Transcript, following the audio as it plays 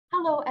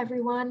Hello,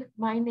 everyone.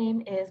 My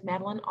name is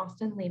Madeline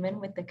Austin Lehman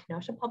with the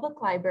Kenosha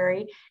Public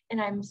Library, and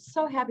I'm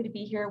so happy to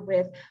be here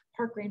with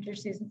Park Ranger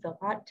Susan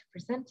Philpott to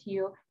present to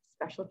you a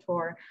special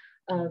tour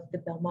of the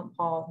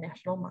Belmont-Paul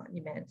National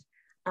Monument.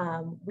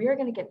 We are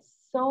going to get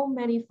so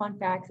many fun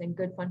facts and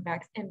good fun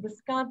facts and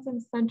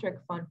Wisconsin-centric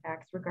fun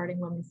facts regarding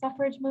women's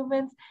suffrage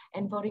movements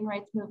and voting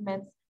rights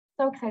movements.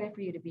 So excited for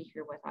you to be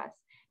here with us.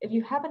 If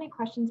you have any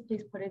questions,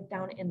 please put it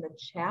down in the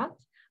chat.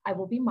 I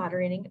will be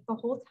moderating the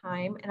whole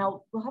time, and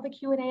we'll have a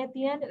Q&A at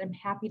the end, and I'm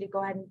happy to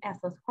go ahead and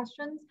ask those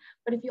questions.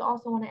 But if you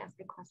also want to ask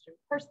a question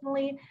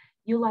personally,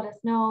 you let us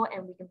know,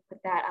 and we can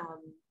put that,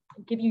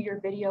 give you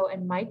your video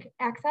and mic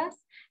access,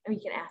 and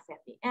we can ask at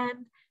the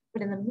end.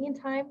 But in the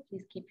meantime,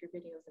 please keep your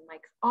videos and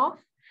mics off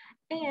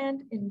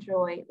and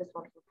enjoy this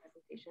wonderful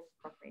presentation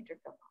from Ranger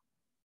Philpott.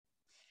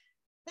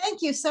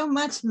 Thank you so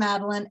much,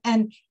 Madeline.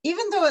 And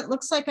even though it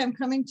looks like I'm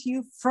coming to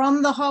you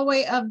from the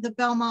hallway of the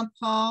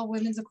Belmont-Paul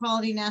Women's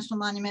Equality National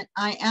Monument,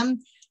 I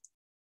am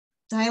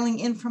dialing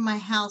in from my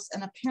house,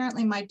 and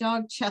apparently my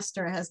dog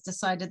Chester has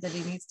decided that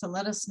he needs to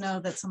let us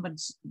know that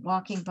somebody's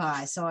walking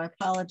by. So I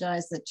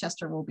apologize that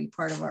Chester will be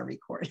part of our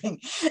recording.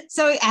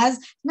 So as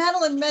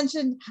Madeline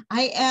mentioned,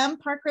 I am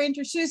Park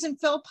Ranger Susan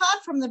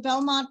Philpott from the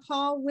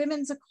Belmont-Paul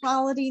Women's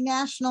Equality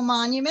National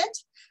Monument.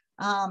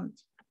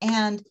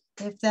 And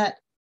if that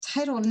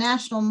title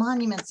National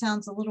Monument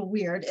sounds a little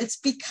weird, it's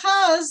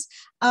because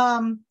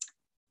there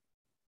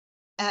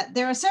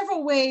are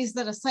several ways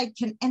that a site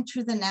can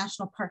enter the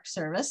National Park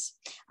Service.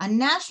 A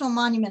national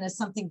monument is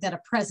something that a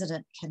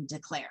president can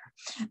declare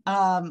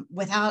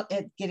without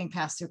it getting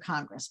passed through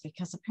Congress,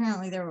 because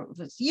apparently there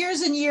was years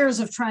and years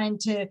of trying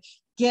to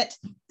get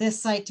this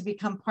site to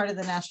become part of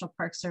the National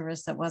Park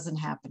Service that wasn't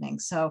happening.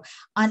 So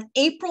on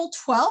April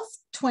 12th,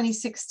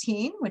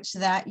 2016, which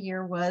that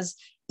year was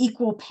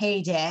Equal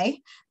Pay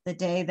Day, the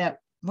day that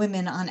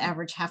women on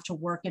average have to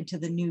work into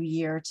the new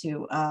year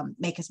to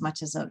make as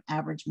much as an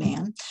average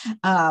man.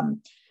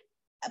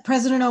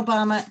 President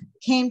Obama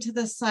came to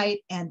the site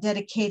and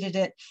dedicated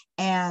it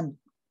and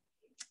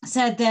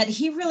said that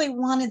he really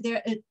wanted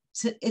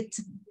it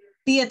to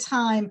be a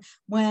time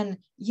when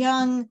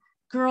young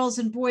girls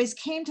and boys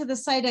came to the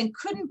site and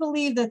couldn't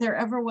believe that there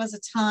ever was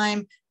a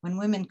time when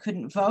women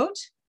couldn't vote,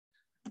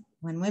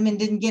 when women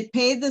didn't get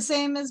paid the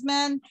same as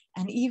men,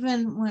 and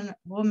even when a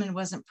woman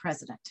wasn't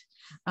president.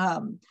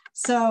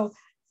 So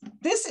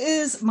this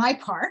is my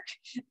park.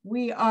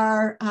 We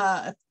are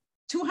a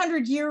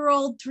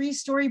 200-year-old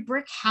 3-story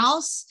brick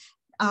house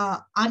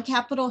on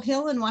Capitol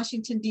Hill in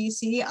Washington,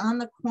 D.C., on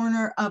the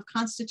corner of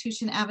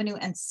Constitution Avenue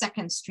and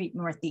 2nd Street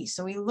Northeast.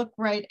 So we look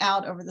right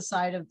out over the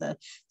side of the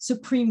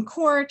Supreme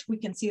Court. We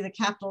can see the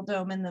Capitol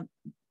Dome in the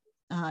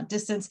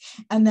distance,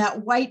 and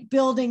that white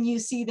building you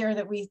see there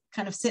that we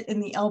kind of sit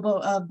in the elbow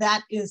of,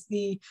 that is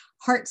the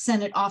Hart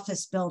Senate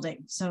office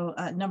building. So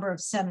a number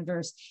of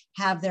senators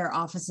have their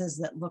offices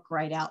that look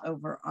right out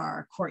over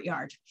our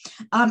courtyard.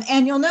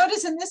 And you'll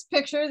notice in this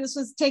picture, this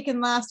was taken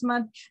last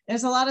month,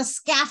 there's a lot of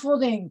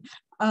scaffolding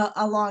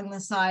along the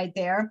side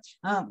there.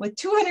 With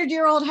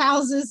 200-year-old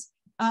houses,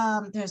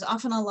 there's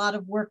often a lot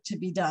of work to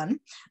be done.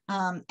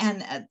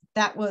 And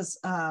that was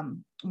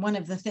one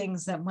of the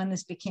things that when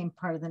this became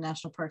part of the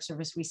National Park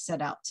Service, we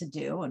set out to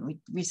do. And we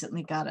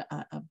recently got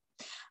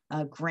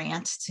a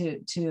grant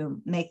to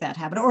make that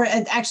happen, or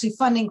actually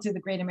funding through the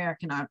Great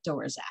American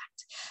Outdoors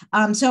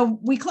Act. So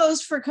we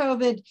closed for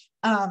COVID,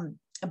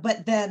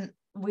 but then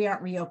we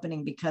aren't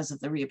reopening because of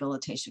the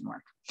rehabilitation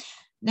work.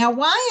 Now,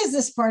 why is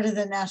this part of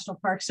the National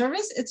Park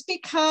Service? It's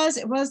because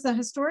it was the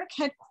historic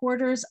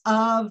headquarters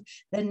of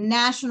the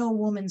National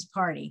Woman's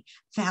Party,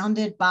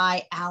 founded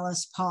by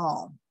Alice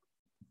Paul.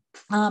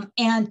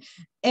 And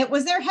it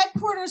was their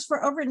headquarters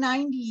for over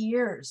 90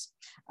 years.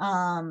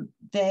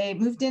 They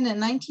moved in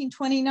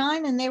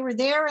 1929, and they were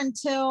there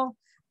until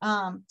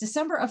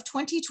December of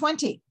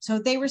 2020. So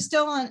they were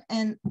still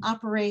in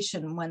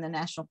operation when the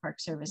National Park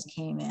Service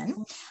came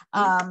in.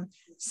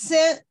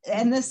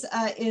 And this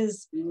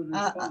is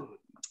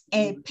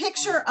a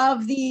picture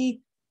of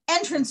the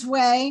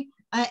entranceway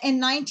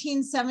in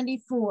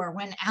 1974,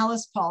 when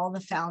Alice Paul, the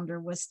founder,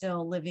 was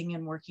still living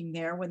and working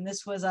there, when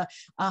this was a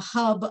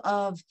hub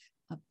of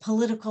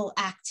political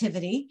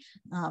activity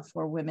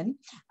for women.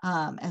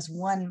 As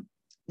one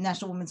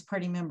National Women's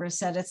Party member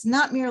said, it's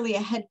not merely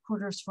a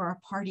headquarters for a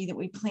party that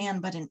we plan,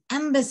 but an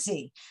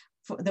embassy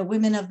for the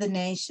women of the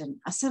nation,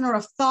 a center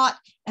of thought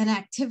and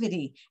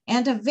activity,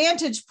 and a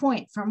vantage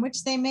point from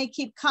which they may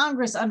keep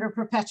Congress under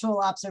perpetual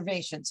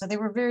observation. So they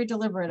were very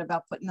deliberate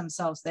about putting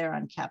themselves there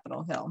on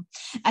Capitol Hill.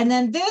 And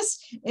then this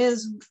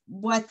is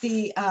what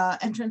the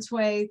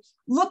entranceway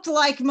looked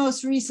like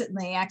most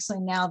recently.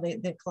 Actually, now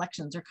the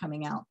collections are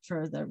coming out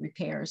for the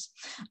repairs.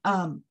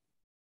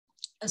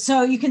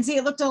 So you can see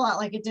it looked a lot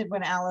like it did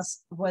when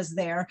Alice was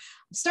there.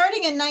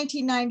 Starting in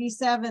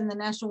 1997, the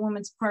National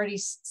Women's Party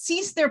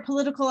ceased their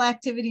political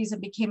activities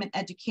and became an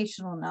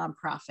educational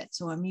nonprofit.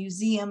 So a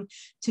museum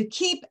to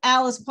keep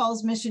Alice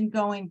Paul's mission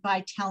going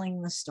by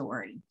telling the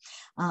story.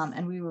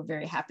 And we were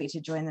very happy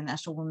to join the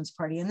National Women's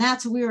Party. And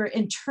that's we were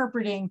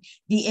interpreting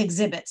the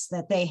exhibits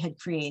that they had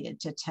created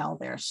to tell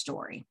their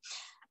story.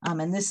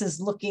 And this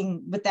is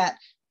looking with that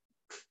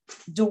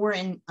door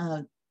in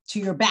to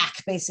your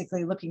back,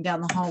 basically looking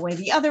down the hallway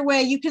the other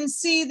way. You can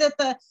see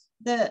that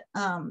the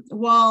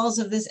walls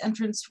of this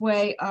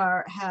entranceway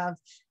have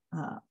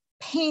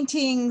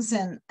paintings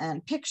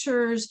and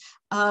pictures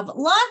of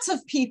lots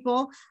of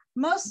people,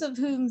 most of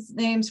whose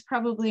names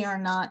probably are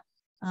not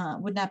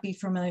would not be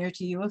familiar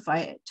to you if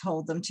I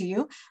told them to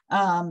you.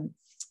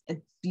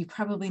 You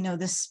probably know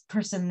this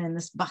person in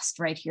this bust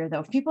right here, though.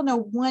 If people know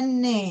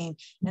one name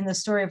in the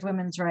story of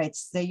women's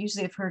rights, they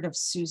usually have heard of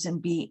Susan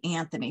B.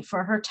 Anthony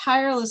for her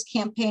tireless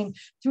campaign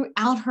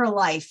throughout her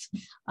life,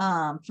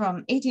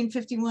 from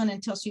 1851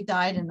 until she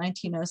died in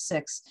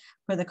 1906,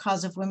 for the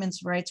cause of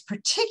women's rights,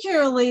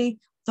 particularly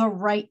the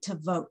right to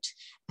vote.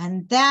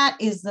 And that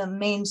is the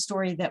main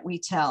story that we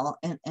tell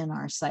in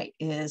our site,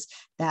 is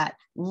that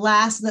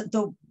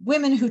the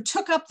women who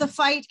took up the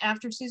fight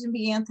after Susan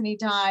B. Anthony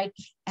died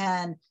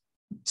and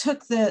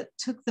took the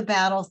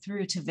battle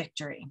through to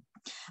victory.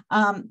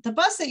 The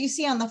bus that you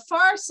see on the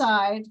far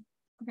side,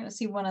 we're going to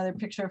see one other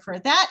picture of her.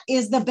 That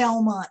is the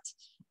Belmont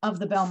of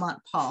the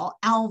Belmont-Paul,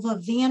 Alva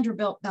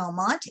Vanderbilt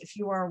Belmont. If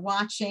you are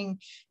watching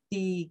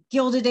the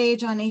Gilded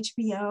Age on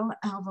HBO,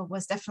 Alva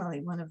was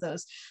definitely one of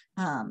those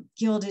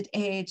Gilded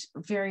Age,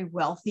 very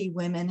wealthy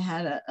women,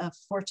 had a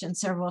fortune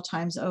several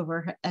times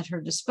over at her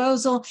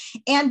disposal,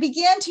 and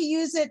began to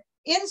use it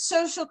in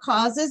social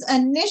causes,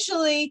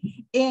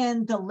 initially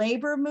in the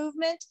labor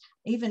movement,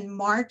 even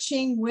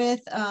marching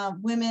with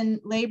women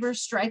labor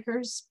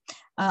strikers.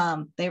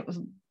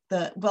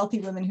 The wealthy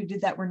women who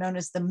did that were known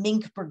as the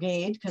Mink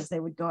Brigade, because they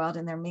would go out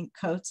in their mink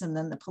coats, and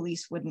then the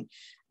police wouldn't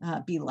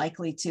be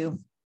likely to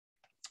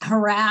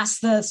harass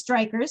the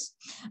strikers.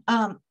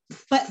 But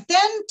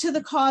then to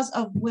the cause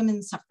of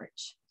women's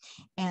suffrage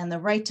and the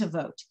right to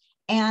vote.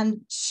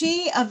 And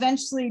she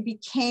eventually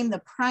became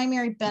the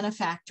primary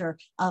benefactor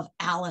of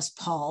Alice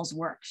Paul's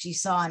work. She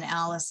saw in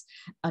Alice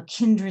a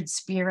kindred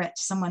spirit,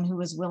 someone who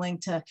was willing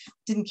to,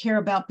 didn't care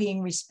about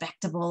being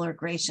respectable or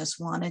gracious,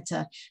 wanted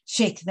to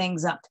shake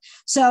things up.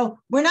 So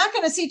we're not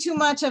going to see too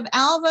much of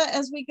Alva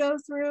as we go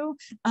through,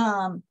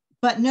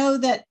 but know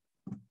that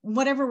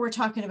whatever we're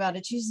talking about,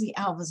 it's usually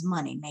Alva's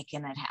money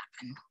making it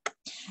happen.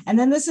 And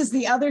then this is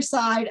the other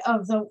side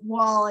of the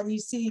wall, and you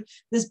see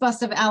this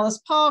bust of Alice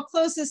Paul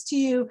closest to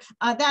you.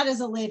 That is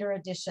a later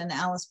addition.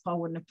 Alice Paul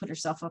wouldn't have put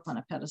herself up on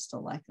a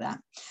pedestal like that.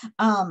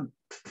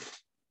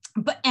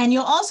 And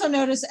you'll also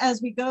notice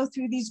as we go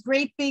through these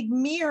great big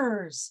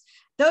mirrors,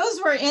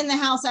 those were in the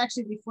house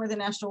actually before the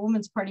National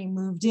Women's Party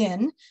moved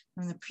in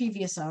from the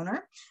previous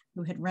owner,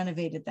 who had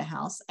renovated the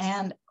house.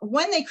 And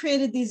when they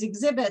created these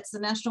exhibits, the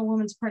National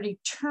Women's Party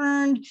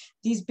turned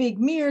these big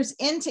mirrors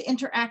into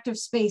interactive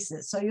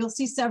spaces. So you'll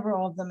see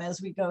several of them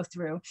as we go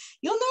through.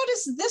 You'll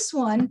notice this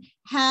one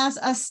has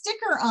a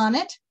sticker on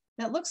it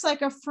that looks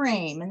like a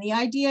frame. And the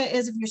idea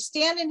is if you're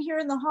standing here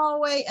in the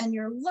hallway and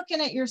you're looking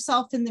at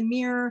yourself in the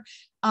mirror,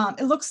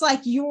 it looks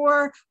like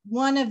you're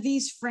one of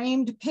these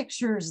framed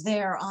pictures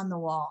there on the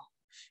wall.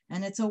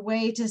 And it's a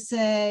way to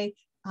say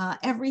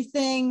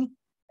everything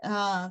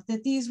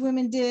that these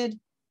women did,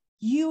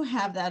 you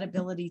have that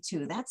ability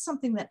too. That's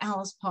something that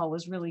Alice Paul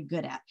was really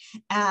good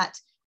at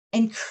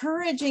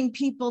encouraging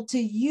people to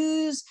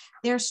use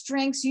their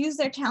strengths, use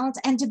their talents,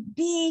 and to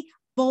be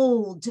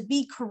bold, to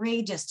be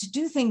courageous, to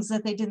do things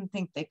that they didn't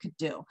think they could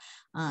do.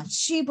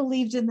 She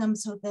believed in them,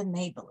 so then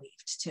they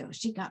believed too.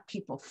 She got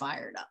people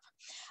fired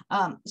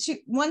up.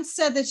 She once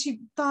said that she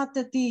thought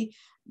that the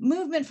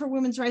movement for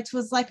women's rights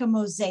was like a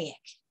mosaic.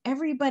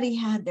 Everybody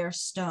had their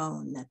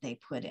stone that they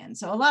put in.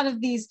 So a lot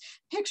of these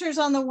pictures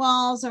on the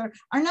walls are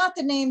not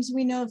the names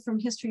we know from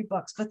history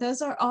books, but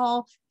those are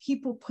all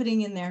people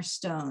putting in their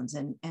stones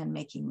and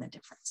making the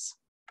difference.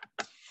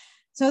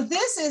 So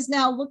this is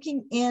now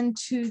looking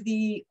into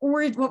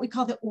what we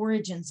call the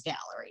origins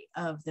gallery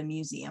of the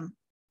museum,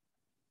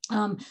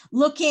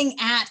 looking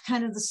at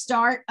kind of the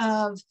start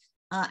of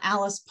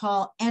Alice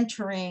Paul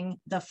entering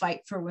the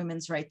fight for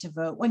women's right to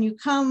vote. When you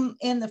come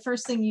in, the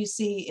first thing you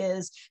see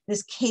is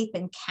this cape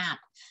and cap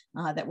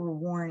that were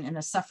worn in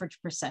a suffrage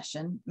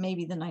procession,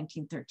 maybe the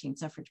 1913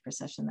 suffrage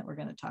procession that we're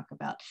going to talk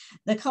about.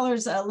 The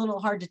colors are a little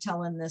hard to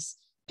tell in this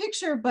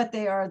picture, but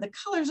they are the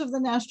colors of the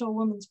National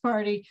Women's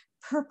Party: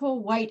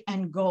 purple, white,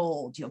 and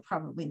gold. You'll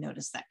probably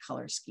notice that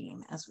color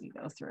scheme as we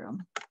go through.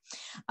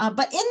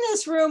 But in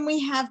this room, we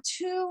have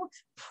two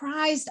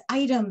prized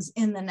items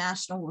in the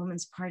National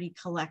Women's Party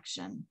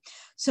collection.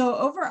 So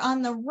over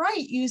on the right,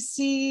 you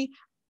see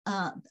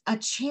a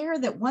chair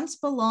that once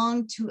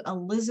belonged to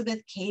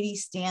Elizabeth Cady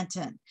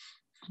Stanton.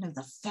 kind of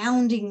the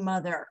founding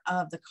mother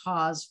of the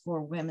cause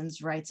for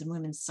women's rights and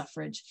women's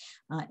suffrage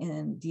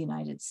in the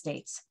United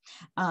States.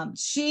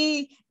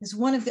 She is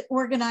one of the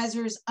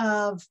organizers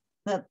of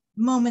the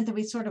moment that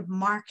we sort of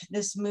mark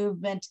this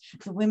movement,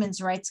 the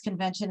Women's Rights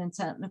Convention in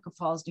Seneca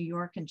Falls, New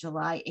York in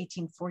July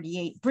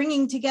 1848,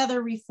 bringing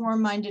together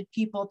reform-minded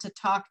people to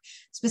talk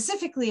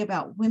specifically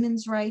about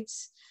women's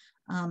rights,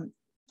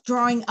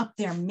 drawing up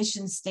their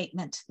mission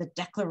statement, the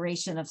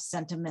Declaration of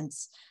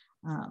Sentiments,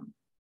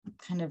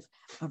 kind of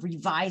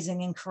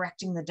revising and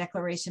correcting the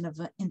Declaration of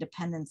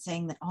Independence,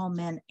 saying that all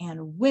men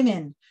and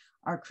women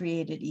are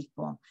created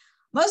equal.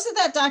 Most of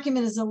that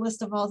document is a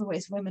list of all the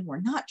ways women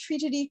were not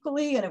treated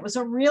equally, and it was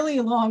a really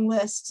long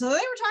list. So they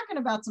were talking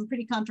about some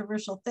pretty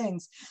controversial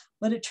things,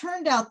 but it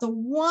turned out the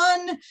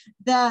one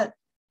that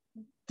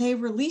they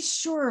were least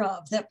sure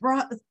of, that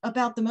brought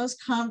about the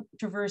most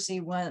controversy,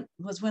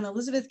 was when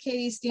Elizabeth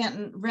Cady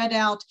Stanton read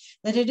out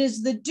that it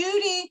is the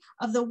duty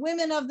of the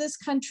women of this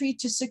country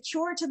to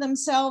secure to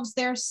themselves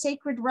their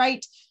sacred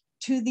right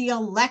to the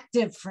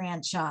elective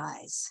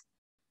franchise.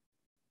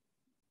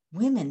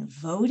 Women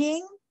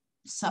voting?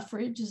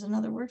 Suffrage is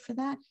another word for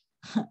that.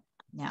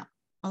 Now,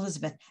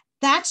 Elizabeth,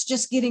 that's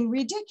just getting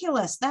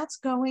ridiculous. That's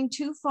going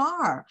too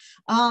far.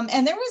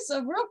 And there was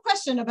a real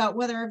question about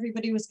whether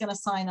everybody was going to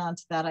sign on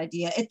to that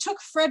idea. It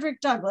took Frederick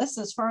Douglass,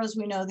 as far as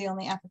we know, the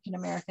only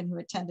African-American who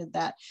attended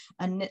that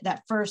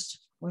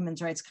first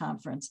women's rights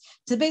conference,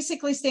 to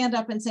basically stand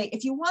up and say,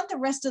 if you want the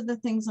rest of the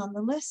things on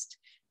the list,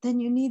 then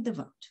you need the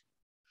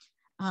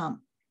vote.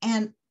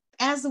 And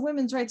as the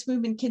women's rights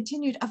movement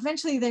continued,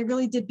 eventually they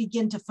really did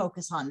begin to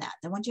focus on that.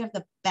 Then once you have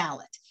the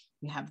ballot,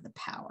 you have the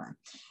power.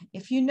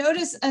 If you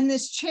notice in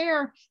this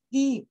chair,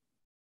 the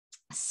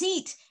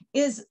seat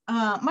is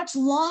much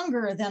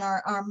longer than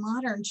our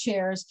modern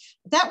chairs.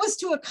 That was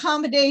to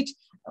accommodate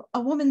a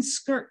woman's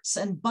skirts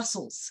and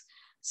bustles.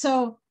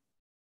 So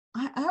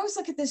I always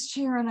look at this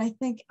chair and I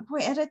think, boy,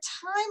 at a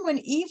time when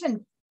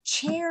even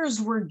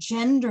chairs were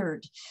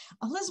gendered,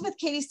 Elizabeth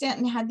Cady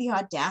Stanton had the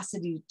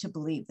audacity to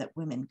believe that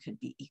women could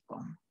be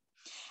equal.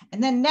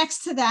 And then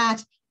next to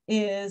that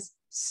is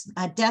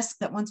a desk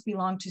that once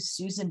belonged to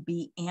Susan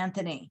B.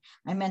 Anthony.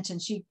 I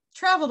mentioned she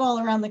traveled all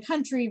around the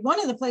country.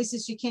 One of the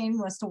places she came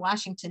was to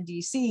Washington,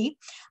 D.C.,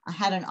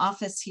 had an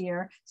office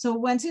here. So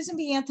when Susan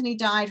B. Anthony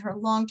died, her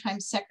longtime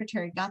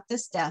secretary got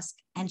this desk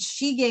and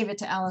she gave it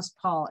to Alice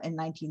Paul in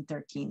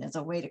 1913 as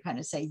a way to kind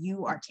of say,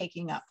 you are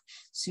taking up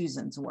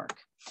Susan's work.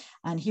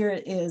 And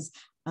here is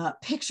a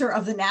picture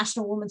of the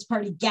National Women's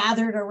Party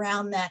gathered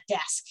around that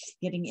desk,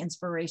 getting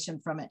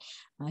inspiration from it.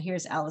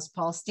 Here's Alice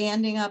Paul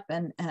standing up,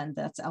 and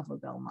that's Alva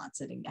Belmont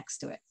sitting next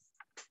to it.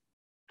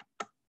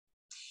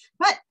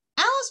 But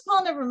Alice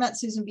Paul never met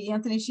Susan B.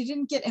 Anthony. She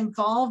didn't get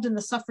involved in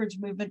the suffrage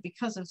movement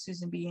because of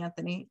Susan B.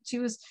 Anthony. She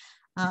was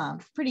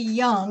pretty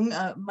young,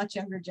 much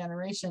younger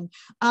generation.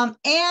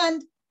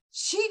 And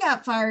she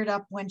got fired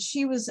up when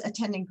she was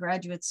attending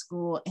graduate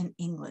school in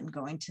England,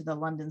 going to the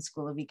London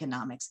School of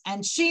Economics,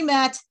 and she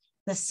met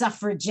the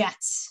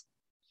suffragettes.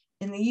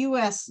 In the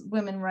US,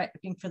 women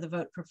writing for the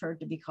vote preferred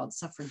to be called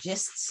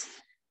suffragists,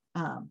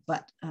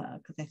 but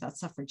because they thought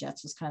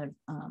suffragettes was kind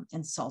of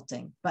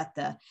insulting. But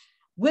the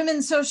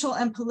Women's Social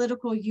and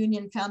Political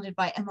Union, founded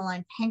by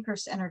Emmeline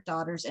Pankhurst and her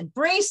daughters,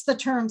 embraced the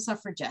term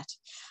suffragette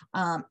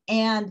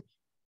and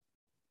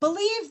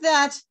believed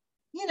that,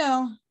 you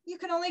know, you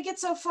can only get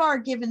so far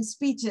given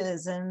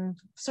speeches and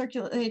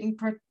circulating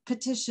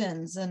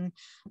petitions and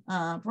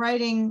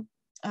writing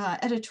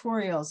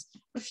editorials.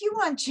 If you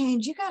want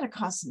change, you got to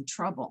cause some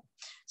trouble.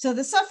 So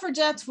the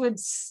suffragettes would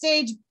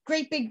stage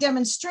great big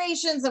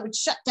demonstrations that would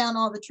shut down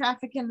all the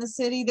traffic in the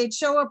city. They'd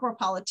show up where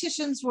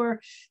politicians were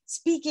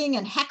speaking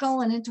and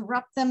heckle and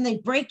interrupt them.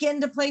 They'd break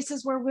into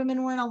places where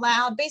women weren't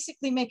allowed,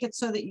 basically make it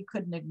so that you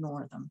couldn't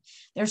ignore them.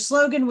 Their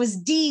slogan was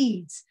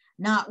deeds,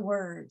 not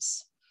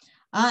words.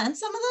 And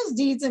some of those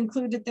deeds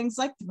included things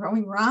like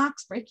throwing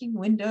rocks, breaking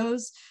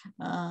windows,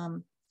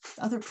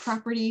 other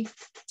property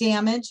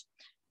damage.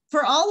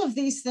 For all of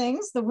these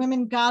things, the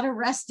women got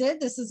arrested.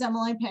 This is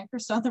Emmeline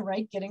Pankhurst on the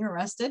right getting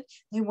arrested.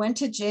 They went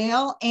to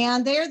jail,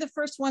 and they're the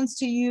first ones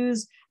to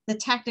use the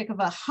tactic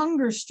of a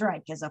hunger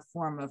strike as a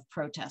form of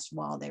protest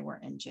while they were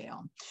in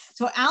jail.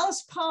 So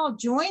Alice Paul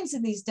joins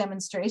in these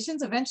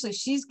demonstrations. Eventually,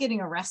 she's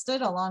getting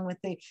arrested along with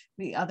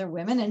the other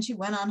women, and she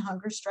went on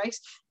hunger strikes.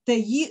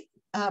 The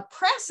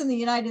press in the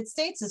United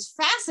States is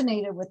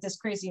fascinated with this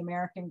crazy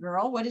American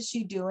girl. What is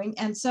she doing?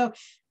 And so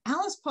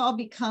Alice Paul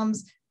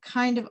becomes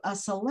kind of a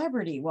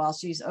celebrity while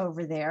she's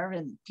over there,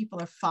 and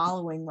people are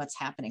following what's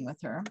happening with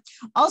her.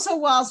 Also,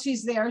 while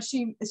she's there,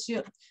 she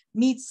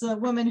meets a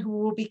woman who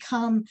will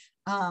become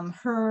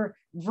her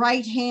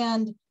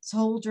right-hand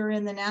soldier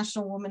in the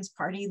National Women's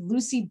Party,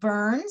 Lucy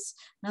Burns,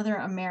 another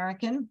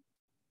American.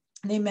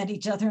 They met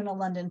each other in a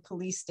London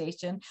police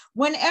station.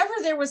 Whenever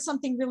there was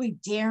something really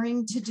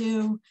daring to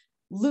do,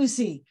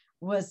 Lucy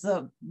was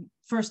the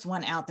first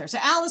one out there. So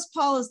Alice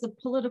Paul is the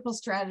political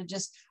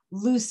strategist.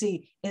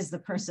 Lucy is the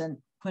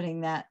person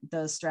putting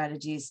those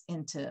strategies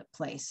into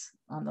place.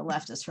 On the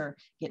left is her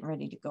getting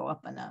ready to go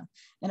up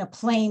in a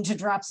plane to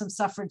drop some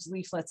suffrage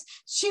leaflets.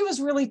 She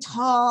was really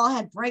tall,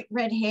 had bright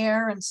red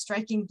hair and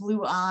striking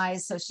blue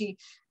eyes, so she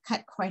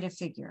cut quite a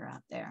figure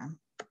out there.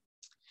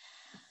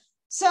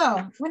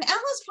 So when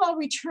Alice Paul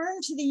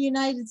returned to the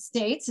United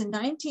States in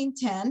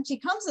 1910, she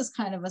comes as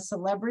kind of a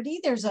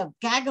celebrity. There's a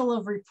gaggle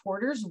of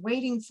reporters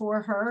waiting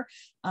for her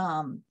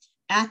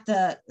at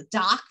the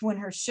dock when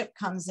her ship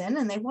comes in,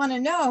 and they want to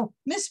know,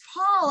 Miss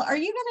Paul, are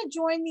you going to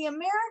join the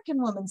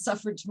American women's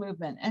suffrage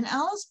movement? And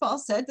Alice Paul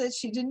said that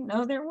she didn't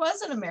know there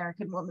was an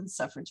American women's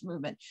suffrage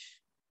movement,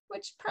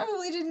 which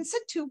probably didn't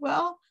sit too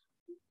well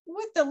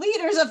with the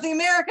leaders of the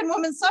American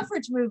women's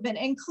suffrage movement,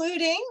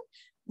 including,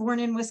 born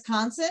in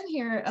Wisconsin,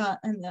 here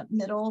in the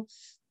middle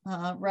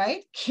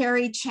right,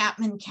 Carrie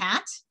Chapman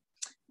Catt.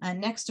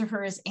 Next to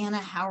her is Anna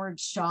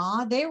Howard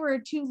Shaw. They were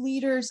two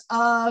leaders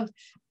of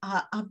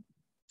a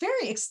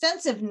very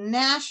extensive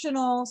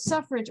national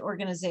suffrage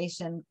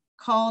organization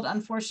called,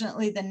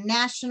 unfortunately, the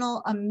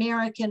National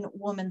American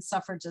Women's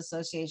Suffrage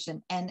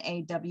Association,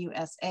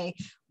 NAWSA.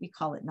 We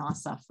call it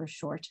NAWSA for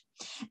short.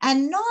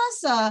 And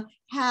NAWSA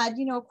had,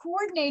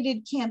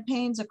 coordinated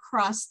campaigns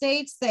across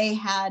states. They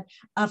had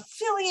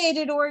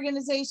affiliated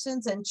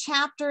organizations and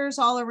chapters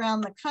all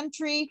around the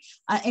country,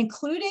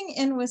 including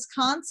in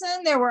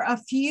Wisconsin. There were a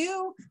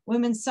few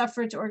women's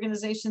suffrage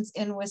organizations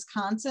in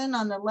Wisconsin.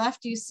 On the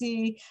left, you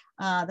see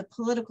the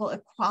Political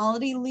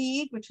Equality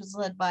League, which was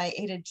led by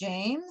Ada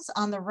James.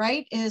 On the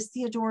right is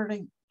Theodora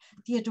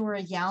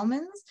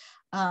Youmans.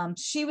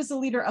 She was the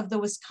leader of the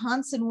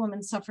Wisconsin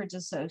Women's Suffrage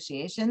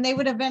Association. They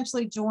would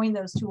eventually join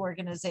those two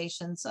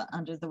organizations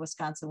under the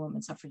Wisconsin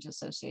Women's Suffrage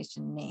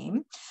Association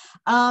name.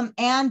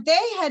 And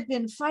they had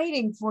been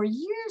fighting for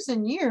years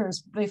and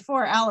years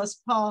before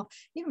Alice Paul,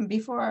 even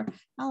before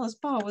Alice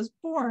Paul was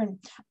born.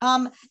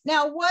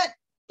 Now, what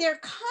they're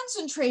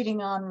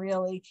concentrating on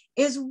really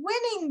is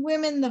winning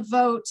women the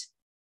vote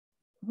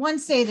one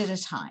state at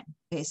a time,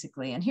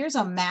 basically. And here's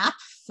a map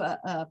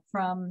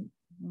from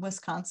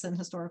Wisconsin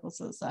Historical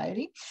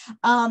Society,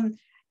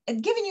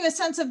 giving you a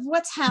sense of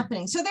what's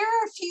happening. So there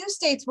are a few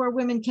states where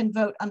women can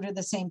vote under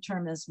the same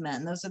term as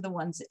men. Those are the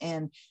ones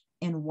in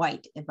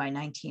white by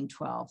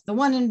 1912. The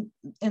one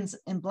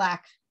in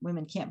black,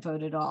 women can't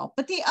vote at all.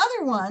 But the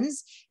other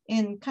ones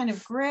in kind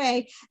of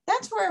gray,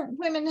 that's where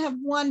women have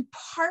won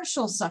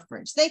partial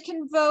suffrage. They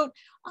can vote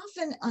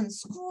often on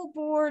school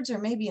boards or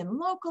maybe in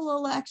local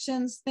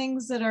elections,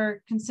 things that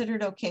are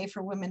considered okay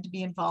for women to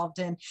be involved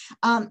in.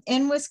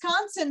 In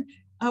Wisconsin,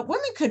 women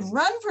could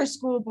run for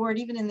school board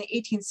even in the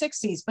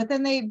 1860s, but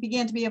then they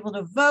began to be able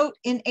to vote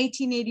in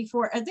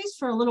 1884, at least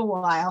for a little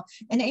while.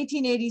 In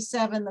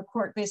 1887, the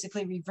court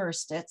basically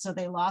reversed it, so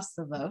they lost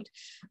the vote.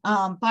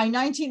 By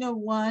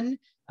 1901,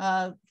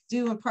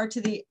 due in part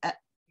to the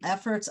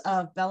efforts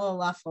of Bella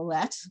La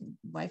Follette,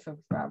 wife of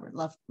Robert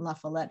La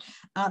Follette,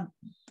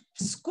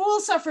 school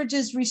suffrage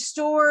is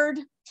restored.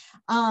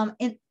 By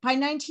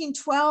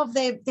 1912,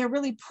 they're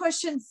really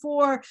pushing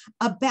for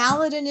a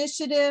ballot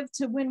initiative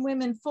to win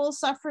women full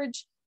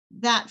suffrage.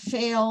 That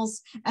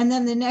fails. And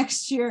then the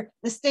next year,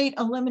 the state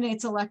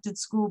eliminates elected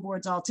school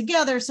boards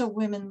altogether, so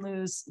women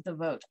lose the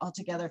vote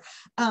altogether.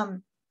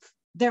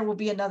 There will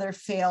be another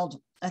failed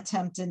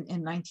attempt in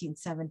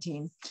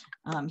 1917.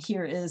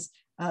 Here is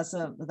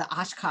so the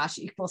Oshkosh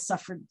Equal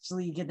Suffrage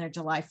League in their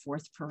July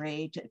 4th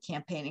parade,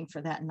 campaigning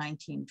for that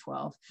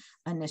 1912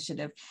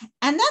 initiative.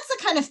 And that's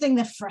the kind of thing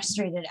that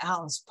frustrated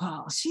Alice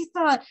Paul. She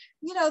thought,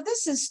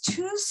 this is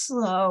too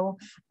slow.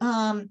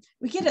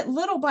 We get it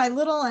little by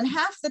little, and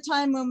half the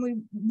time when we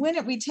win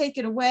it, we take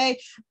it away.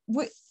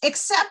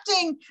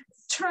 Accepting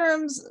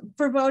terms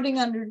for voting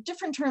under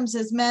different terms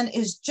as men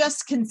is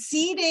just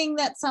conceding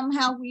that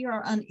somehow we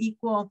are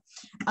unequal.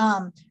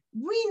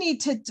 We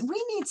need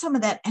some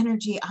of that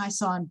energy I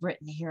saw in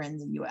Britain here in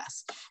the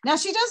US. Now,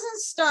 she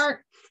doesn't start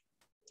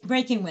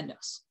breaking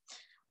windows,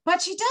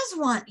 but she does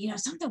want,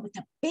 something with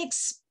a big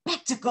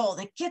spectacle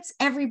that gets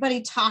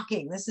everybody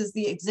talking. This is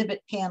the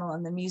exhibit panel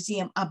in the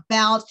museum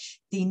about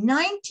the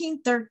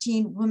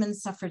 1913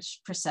 women's suffrage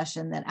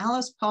procession that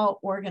Alice Paul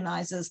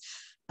organizes,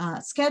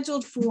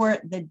 scheduled for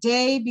the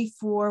day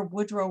before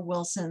Woodrow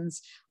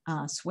Wilson's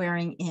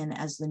swearing in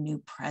as the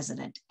new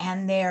president.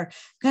 And they're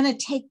going to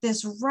take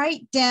this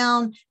right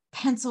down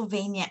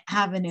Pennsylvania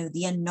Avenue,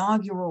 the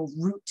inaugural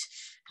route,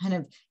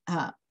 kind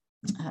of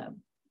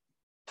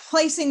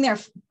placing their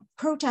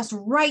protest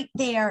right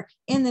there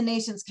in the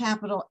nation's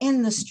capital,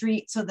 in the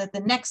street, so that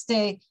the next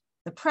day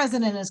the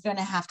president is going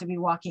to have to be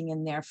walking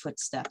in their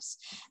footsteps.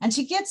 And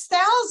she gets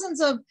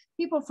thousands of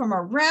people from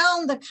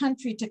around the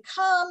country to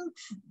come.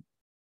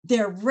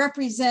 They're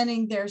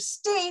representing their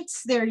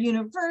states, their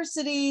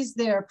universities,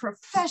 their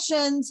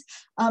professions.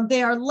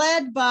 They are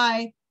led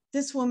by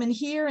this woman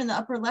here in the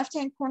upper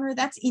left-hand corner.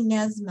 That's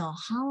Inez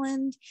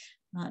Milholland,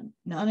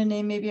 not a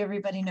name maybe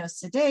everybody knows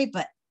today,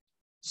 but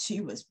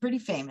she was pretty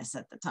famous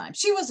at the time.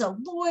 She was a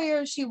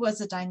lawyer, she was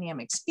a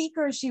dynamic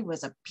speaker, she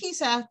was a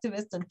peace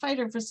activist and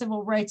fighter for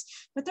civil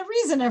rights. But the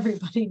reason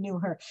everybody knew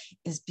her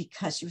is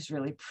because she was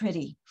really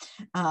pretty.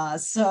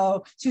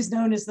 So she was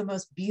known as the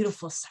most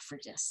beautiful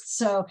suffragist.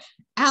 So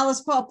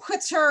Alice Paul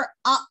puts her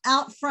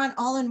out front,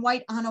 all in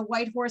white, on a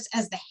white horse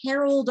as the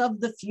herald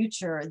of the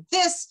future.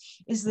 This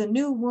is the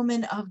new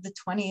woman of the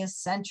 20th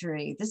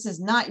century. This is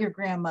not your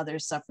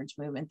grandmother's suffrage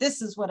movement.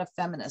 This is what a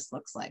feminist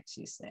looks like,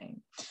 she's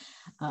saying.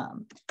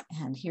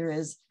 And here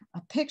is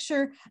a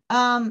picture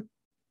that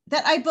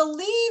I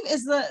believe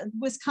is the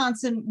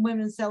Wisconsin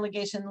women's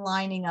delegation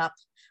lining up,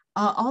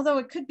 although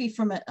it could be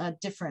from a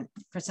different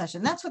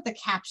procession. That's what the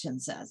caption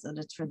says, that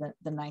it's for the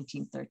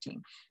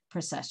 1913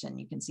 procession.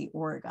 You can see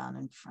Oregon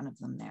in front of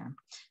them there.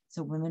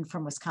 So women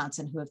from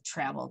Wisconsin who have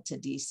traveled to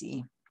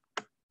DC.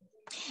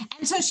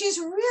 And so she's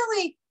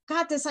really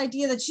got this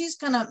idea that she's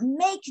going to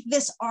make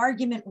this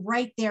argument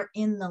right there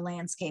in the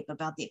landscape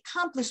about the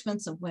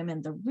accomplishments of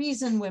women, the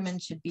reason women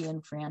should be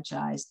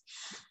enfranchised.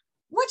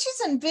 What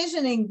she's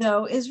envisioning,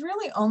 though, is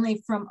really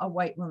only from a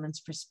white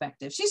woman's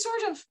perspective. She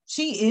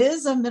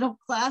is a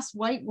middle-class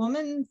white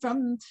woman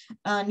from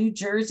New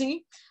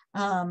Jersey.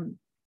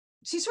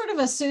 She sort of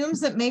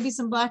assumes that maybe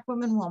some Black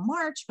women will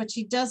march, but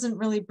she doesn't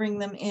really bring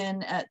them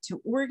in to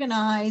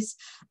organize.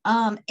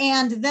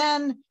 And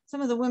then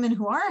some of the women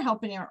who are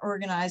helping her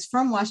organize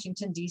from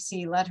Washington,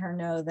 D.C. let her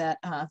know that,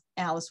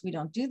 Alice, we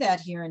don't do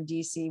that here in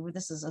D.C.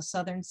 This is a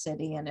Southern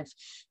city, and if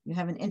you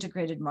have an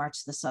integrated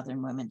march, the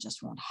Southern women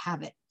just won't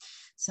have it.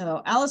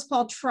 So Alice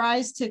Paul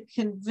tries to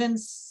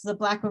convince the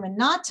Black women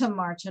not to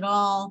march at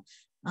all.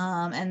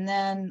 And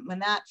then when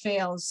that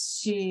fails,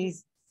 she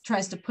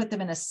tries to put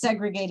them in a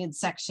segregated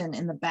section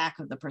in the back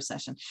of the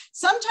procession.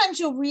 Sometimes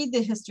you'll read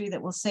the history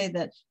that will say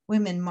that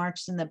women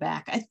marched in the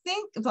back. I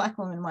think Black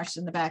women marched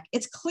in the back.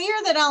 It's clear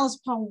that Alice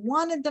Paul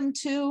wanted them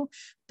to,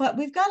 but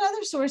we've got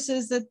other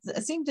sources that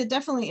seem to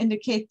definitely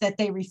indicate that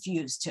they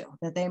refused to,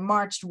 that they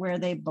marched where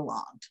they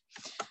belonged.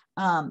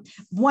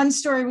 One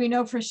story we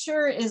know for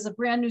sure is a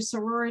brand new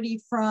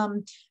sorority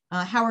from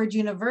Howard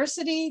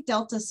University,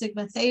 Delta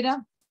Sigma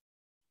Theta.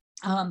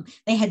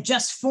 They had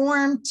just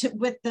formed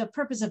with the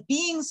purpose of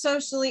being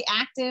socially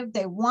active.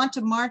 They want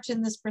to march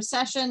in this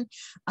procession.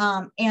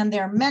 And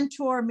their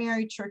mentor,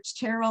 Mary Church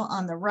Terrell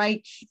on the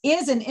right,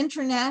 is an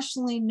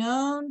internationally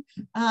known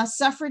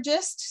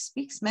suffragist,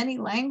 speaks many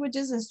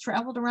languages, has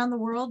traveled around the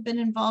world, been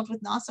involved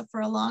with NASA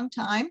for a long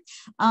time.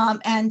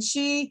 And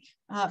she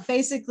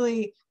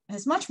basically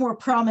is much more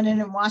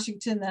prominent in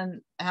Washington than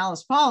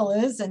Alice Paul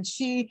is, and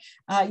she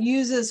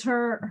uses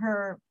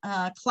her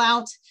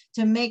clout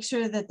to make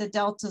sure that the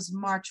Deltas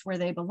march where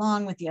they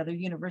belong with the other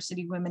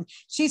university women.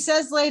 She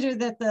says later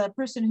that the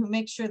person who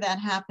makes sure that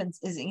happens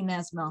is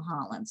Inez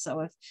Milholland. So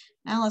if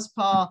Alice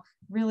Paul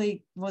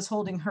really was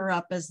holding her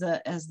up as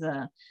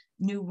the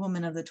new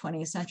woman of the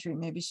 20th century,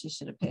 maybe she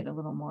should have paid a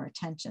little more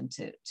attention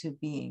to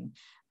being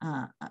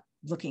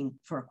looking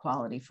for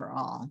equality for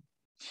all.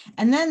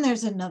 And then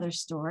there's another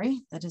story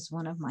that is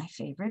one of my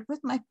favorite, with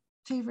my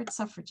favorite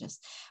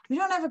suffragists. We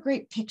don't have a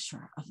great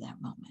picture of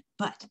that moment,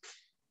 but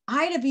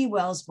Ida B.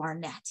 Wells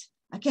Barnett,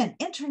 again,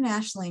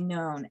 internationally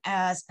known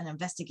as an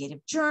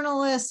investigative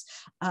journalist,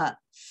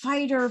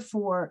 fighter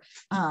for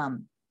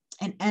an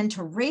end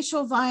to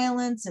racial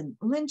violence and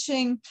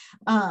lynching,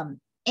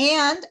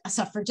 and a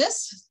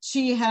suffragist.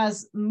 She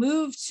has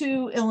moved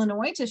to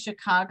Illinois, to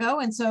Chicago,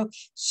 and so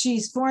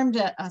she's formed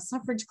a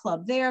suffrage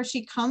club there.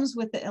 She comes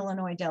with the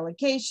Illinois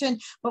delegation,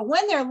 but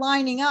when they're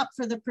lining up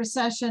for the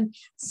procession,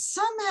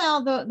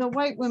 somehow the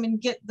white women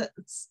get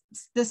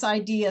this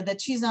idea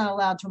that she's not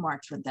allowed to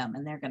march with them,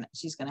 and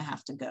she's gonna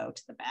have to go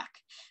to the back.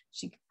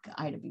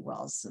 Ida B.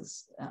 Wells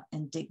is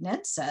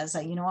indignant, says,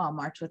 I'll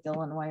march with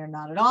Illinois or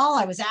not at all.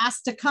 I was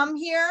asked to come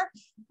here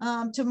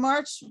to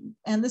march,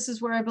 and this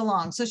is where I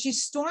belong. So she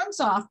storms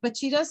off, but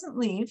she doesn't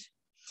leave.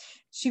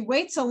 She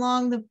waits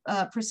along the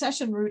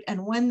procession route,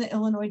 and when the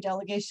Illinois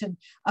delegation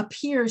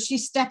appears, she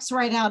steps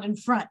right out in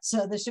front.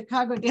 So the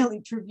Chicago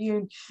Daily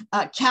Tribune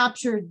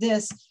captured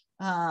this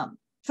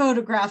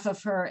photograph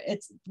of her.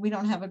 We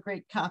don't have a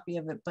great copy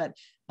of it, but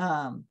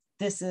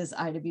this is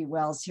Ida B.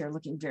 Wells here,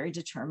 looking very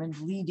determined,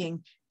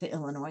 leading the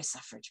Illinois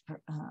suffrage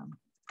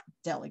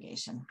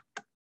delegation.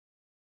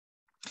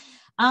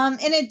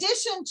 In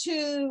addition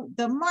to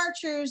the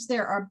marchers,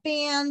 there are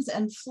bands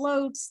and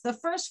floats. The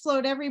first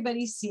float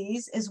everybody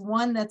sees is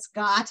one that's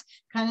got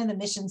kind of the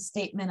mission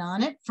statement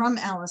on it from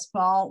Alice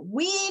Paul.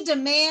 We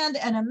demand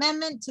an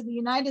amendment to the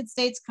United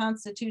States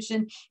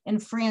Constitution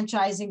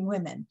enfranchising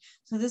women.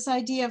 So this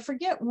idea,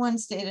 forget one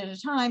state at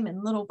a time,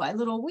 and little by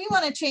little, we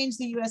want to change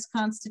the US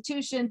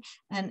Constitution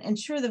and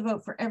ensure the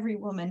vote for every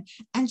woman.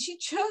 And she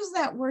chose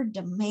that word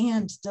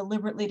demand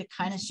deliberately to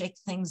kind of shake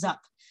things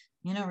up.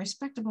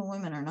 Respectable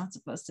women are not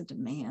supposed to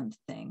demand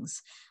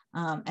things.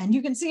 And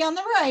you can see on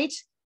the right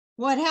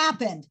what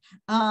happened.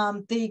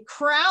 The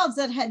crowds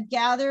that had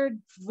gathered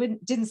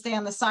didn't stay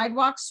on the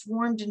sidewalk,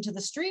 swarmed into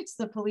the streets.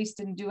 The police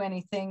didn't do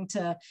anything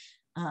to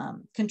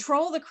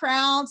control the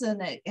crowds,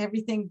 and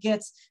everything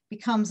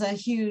becomes a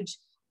huge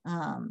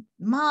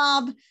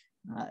mob.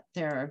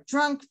 There are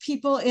drunk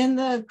people in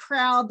the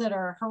crowd that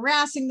are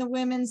harassing the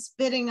women,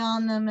 spitting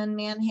on them and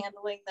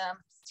manhandling them.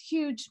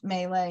 Huge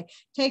melee.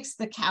 Takes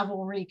the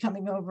cavalry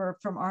coming over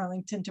from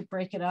Arlington to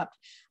break it up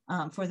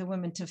for the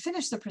women to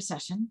finish the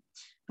procession.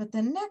 But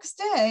the next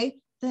day,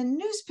 the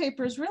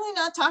newspaper is really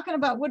not talking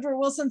about Woodrow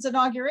Wilson's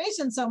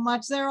inauguration so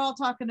much. They're all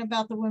talking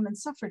about the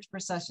women's suffrage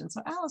procession.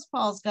 So Alice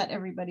Paul's got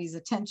everybody's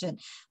attention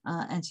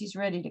and she's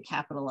ready to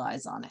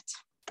capitalize on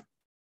it.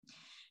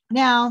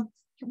 Now,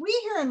 we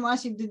here in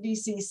Washington,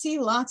 D.C. see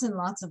lots and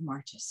lots of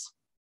marches.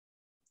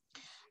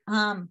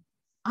 A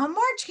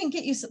march can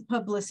get you some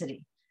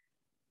publicity,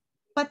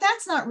 but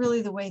that's not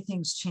really the way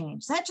things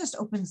change. That just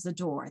opens the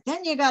door.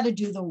 Then you got to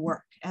do the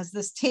work, as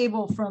this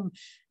table from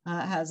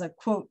has a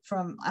quote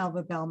from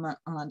Alva Belmont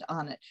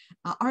on it.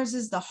 Ours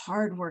is the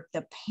hard work,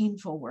 the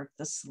painful work,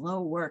 the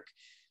slow work.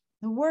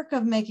 The work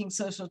of making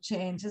social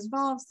change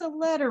involves the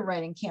letter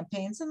writing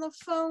campaigns and the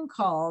phone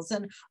calls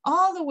and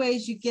all the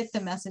ways you get the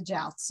message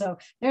out. So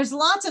there's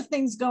lots of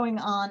things going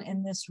on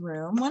in this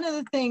room. One of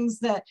the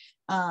things that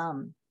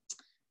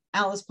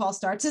Alice Paul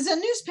starts is a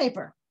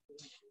newspaper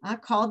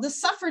called The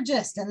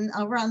Suffragist. And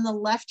over on the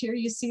left here,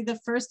 you see the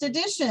first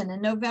edition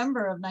in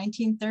November of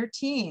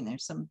 1913.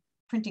 There's some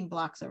printing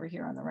blocks over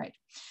here on the right.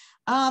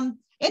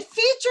 It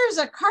features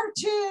a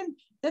cartoon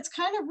that's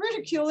kind of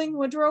ridiculing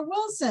Woodrow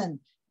Wilson.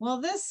 Well,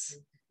 this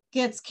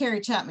gets Carrie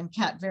Chapman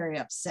Catt very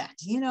upset.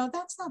 You know,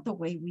 that's not the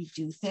way we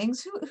do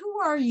things. Who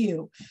are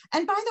you?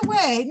 And by the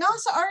way,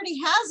 NASA already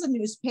has a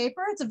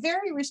newspaper. It's a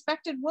very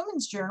respected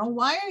women's journal.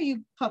 Why are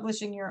you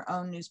publishing your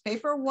own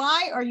newspaper?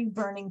 Why are you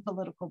burning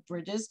political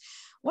bridges?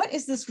 What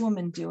is this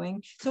woman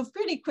doing? So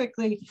pretty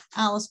quickly,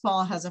 Alice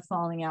Paul has a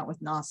falling out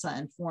with NASA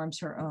and forms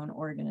her own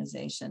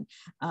organization,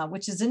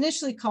 which is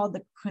initially called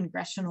the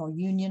Congressional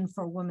Union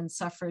for Women's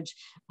Suffrage.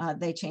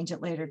 They change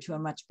it later to a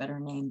much better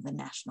name, the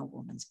National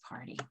Woman's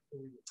Party.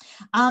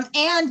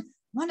 And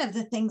one of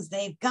the things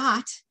they've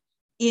got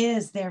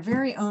is their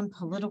very own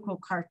political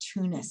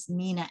cartoonist,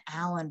 Nina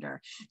Allender.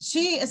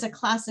 She is a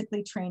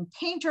classically trained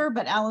painter,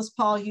 but Alice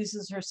Paul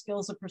uses her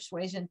skills of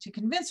persuasion to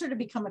convince her to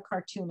become a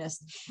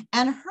cartoonist.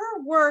 And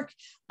her work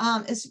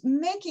is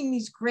making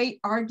these great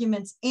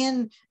arguments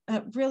in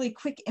really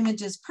quick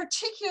images,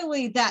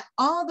 particularly that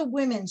all the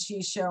women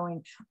she's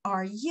showing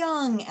are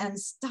young and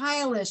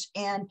stylish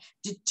and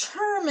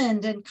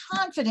determined and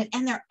confident,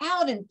 and they're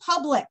out in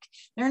public.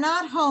 They're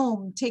not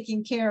home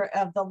taking care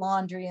of the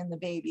laundry and the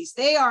babies.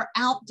 They are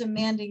out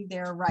demanding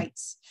their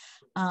rights.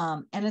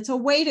 And it's a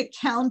way to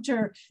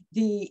counter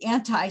the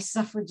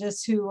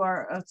anti-suffragists who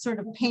are sort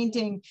of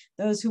painting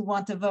those who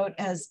want to vote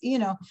as, you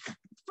know,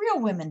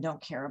 real women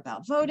don't care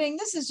about voting.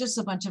 This is just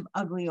a bunch of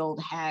ugly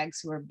old hags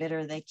who are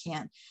bitter they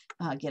can't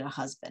get a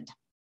husband.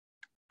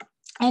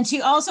 And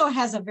she also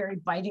has a very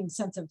biting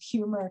sense of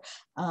humor.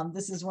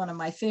 This is one of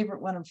my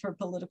favorite one of her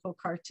political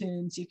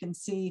cartoons. You can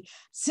see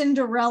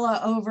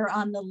Cinderella over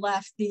on the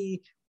left,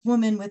 the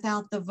woman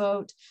without the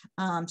vote.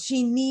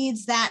 She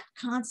needs that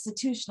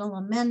constitutional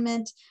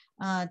amendment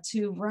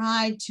to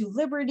ride to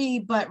liberty,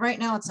 but right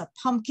now it's a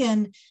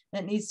pumpkin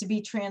that needs to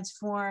be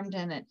transformed,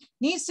 and it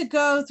needs to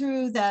go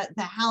through the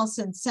House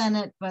and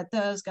Senate, but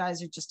those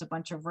guys are just a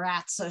bunch of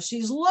rats. So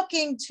she's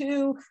looking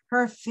to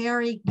her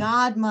fairy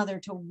godmother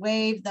to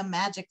wave the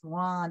magic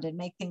wand and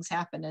make things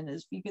happen. And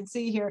as you can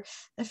see here,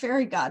 the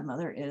fairy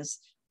godmother is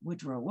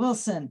Woodrow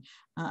Wilson,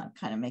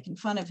 kind of making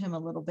fun of him a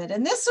little bit.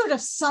 And this sort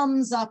of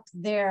sums up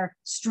their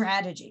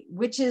strategy,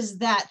 which is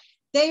that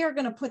they are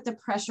going to put the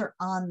pressure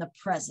on the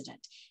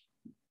president.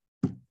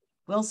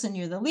 Wilson,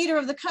 you're the leader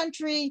of the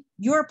country.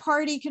 Your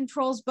party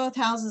controls both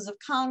houses of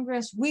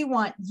Congress. We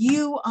want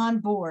you on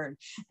board.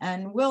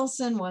 And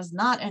Wilson was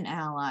not an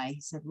ally. He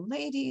said,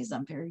 ladies,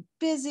 I'm very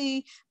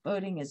busy.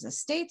 Voting is a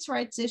states'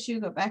 rights issue.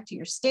 Go back to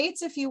your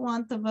states if you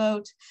want the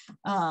vote.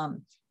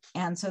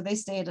 And so they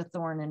stayed a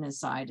thorn in his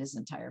side his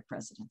entire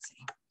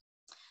presidency.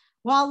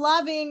 While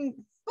lobbying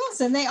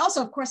Wilson, they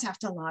also, of course, have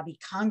to lobby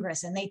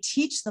Congress, and they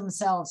teach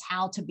themselves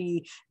how to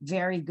be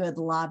very good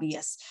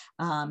lobbyists.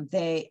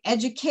 They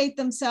educate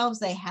themselves.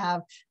 They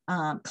have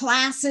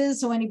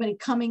classes, so anybody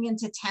coming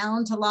into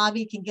town to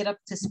lobby can get up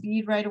to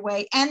speed right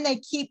away. And they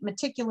keep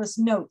meticulous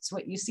notes.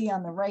 What you see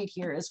on the right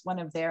here is one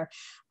of their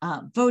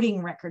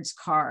voting records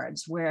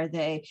cards, where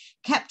they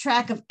kept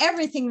track of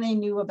everything they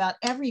knew about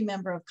every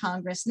member of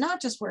Congress,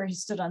 not just where he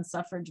stood on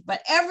suffrage,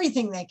 but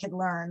everything they could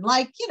learn,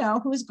 like, you know,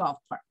 who his golf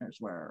partners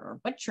were, or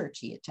what church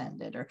he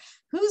attended, or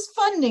who's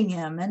funding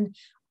him. And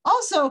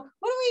also, what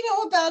do we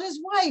know about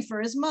his wife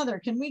or his mother?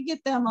 Can we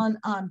get them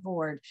on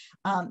board?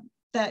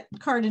 That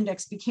card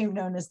index became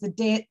known as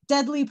the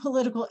deadly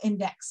political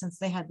index, since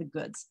they had the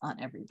goods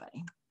on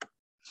everybody.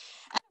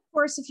 And of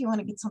course, if you want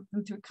to get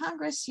something through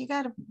Congress, you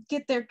got to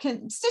get their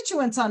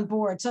constituents on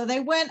board. So they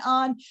went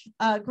on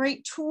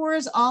great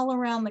tours all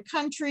around the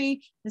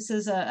country. This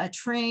is a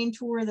train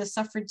tour, the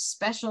suffrage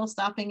special,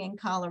 stopping in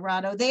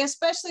Colorado. They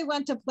especially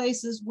went to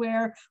places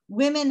where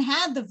women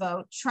had the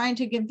vote, trying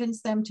to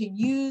convince them to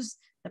use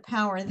the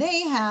power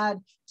they had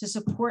to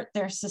support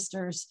their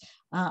sisters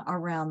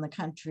around the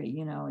country,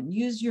 you know, and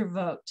use your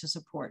vote to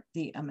support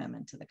the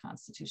amendment to the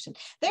Constitution.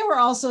 They were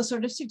also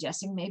sort of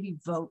suggesting maybe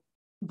vote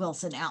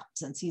Wilson out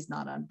since he's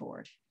not on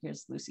board.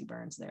 Here's Lucy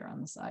Burns there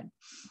on the side.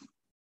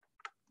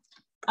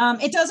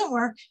 It doesn't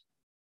work.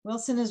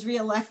 Wilson is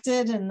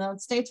reelected in the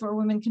states where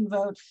women can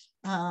vote.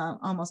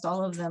 Almost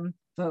all of them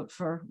vote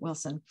for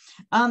Wilson.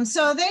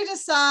 So they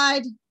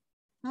decide,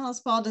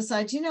 Alice Paul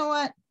decides, you know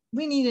what,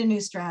 we need a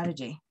new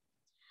strategy.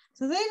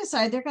 So they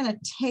decide they're going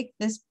to take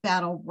this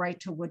battle right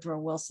to Woodrow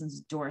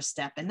Wilson's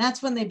doorstep. And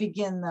that's when they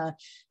begin the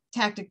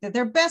tactic that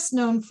they're best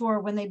known for,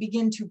 when they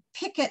begin to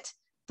picket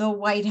the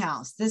White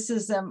House. This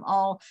is them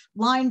all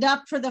lined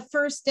up for the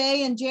first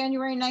day in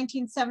January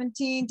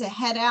 1917 to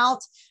head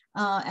out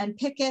and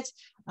picket.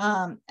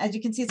 As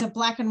you can see, it's a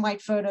black and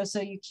white photo,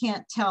 so you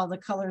can't tell the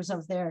colors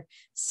of their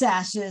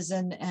sashes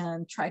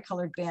and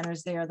tricolored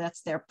banners there.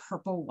 That's their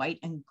purple, white,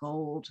 and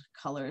gold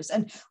colors.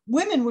 And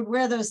women would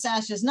wear those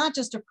sashes, not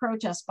just to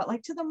protest, but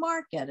like to the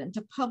market and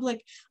to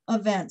public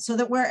events, so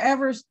that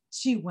wherever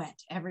she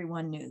went,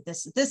 everyone knew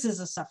this is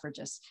a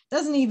suffragist.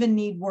 Doesn't even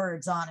need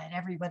words on it.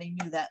 Everybody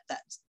knew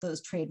that's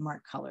those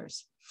trademark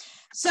colors.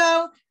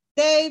 So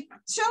they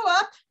show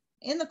up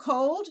in the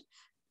cold,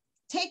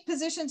 take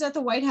positions at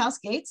the White House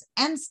gates,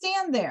 and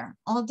stand there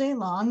all day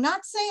long,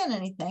 not saying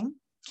anything.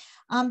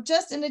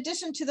 Just in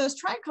addition to those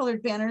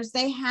tricolored banners,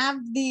 they have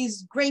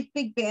these great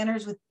big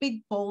banners with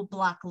big bold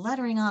block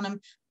lettering on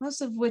them,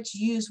 most of which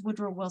use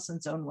Woodrow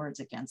Wilson's own words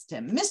against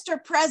him. Mr.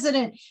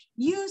 President,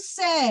 you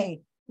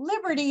say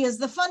liberty is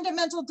the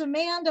fundamental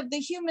demand of the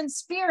human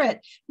spirit.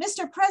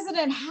 Mr.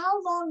 President,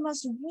 how long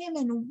must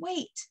women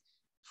wait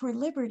for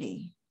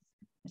liberty?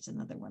 It's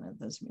another one of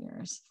those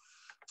mirrors.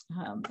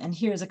 And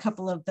here's a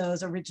couple of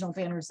those original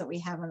banners that we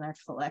have in our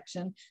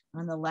collection.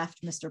 On the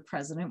left, Mr.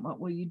 President, what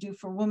will you do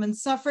for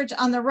women's suffrage?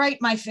 On the right,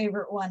 my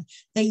favorite one,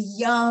 the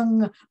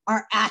young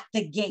are at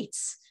the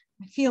gates.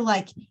 I feel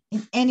like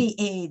in any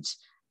age,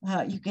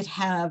 you could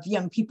have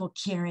young people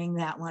carrying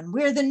that one.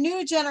 We're the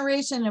new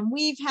generation and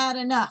we've had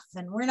enough,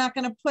 and we're not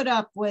going to put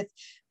up with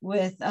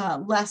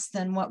less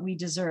than what we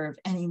deserve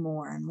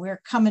anymore. And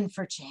we're coming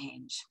for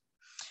change.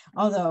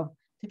 Although,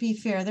 to be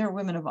fair, there are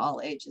women of all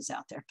ages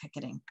out there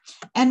picketing,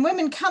 and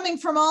women coming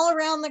from all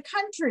around the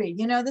country.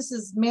 You know, this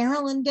is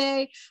Maryland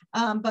Day,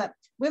 but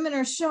women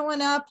are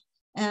showing up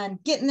and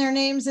getting their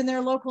names in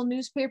their local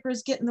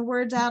newspapers, getting the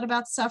words out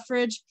about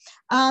suffrage.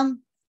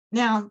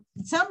 Now,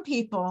 some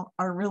people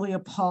are really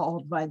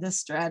appalled by this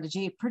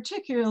strategy,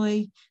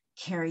 particularly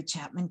Carrie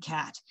Chapman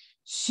Catt.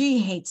 She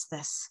hates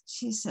this.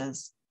 She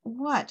says,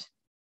 "What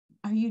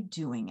are you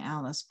doing,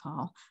 Alice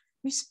Paul?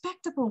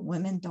 Respectable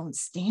women don't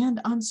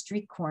stand on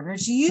street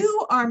corners.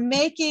 You are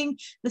making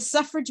the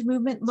suffrage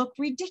movement look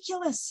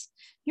ridiculous.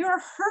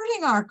 You're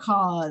hurting our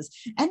cause,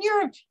 and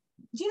you're,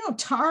 you know,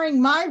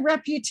 tarring my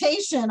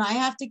reputation. I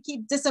have to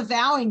keep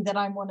disavowing that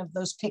I'm one of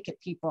those picket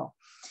people."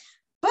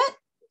 But,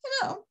 you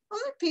know,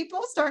 other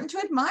people starting to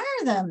admire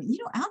them, you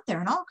know, out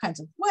there in all kinds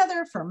of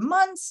weather for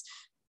months,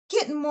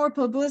 getting more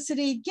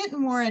publicity,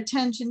 getting more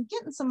attention,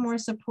 getting some more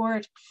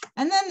support.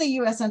 And then the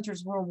US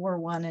enters World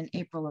War I in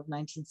April of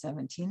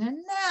 1917. And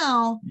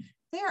now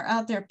they're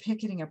out there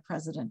picketing a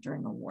president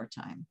during a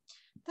wartime.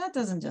 That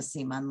doesn't just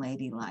seem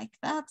unladylike.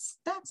 That's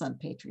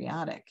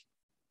unpatriotic,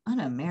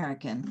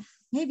 un-American,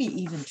 maybe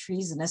even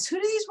treasonous. Who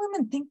do these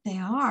women think they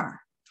are?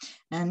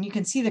 And you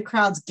can see the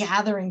crowds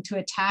gathering to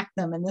attack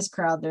them. In this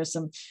crowd, there's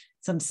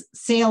some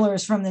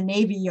sailors from the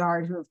Navy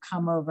Yard who have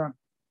come over.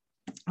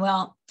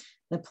 Well,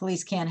 the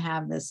police can't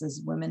have this,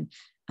 as women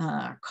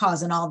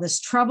causing all this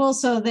trouble.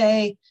 So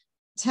they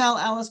tell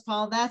Alice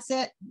Paul, that's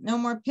it, no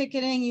more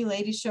picketing. You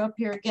ladies show up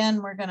here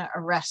again, we're going to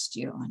arrest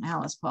you. And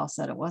Alice Paul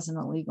said it wasn't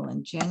illegal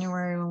in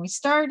January when we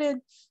started.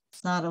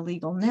 It's not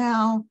illegal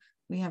now.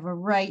 We have a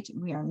right.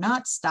 We are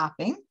not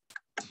stopping.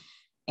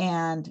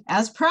 And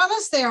as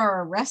promised, they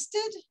are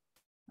arrested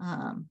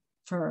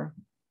for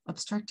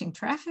obstructing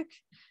traffic.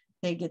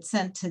 They get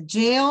sent to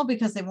jail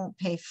because they won't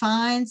pay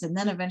fines, and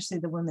then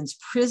eventually the women's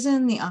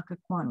prison, the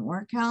Occoquan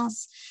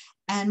Workhouse.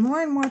 And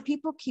more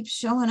people keep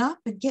showing up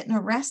and getting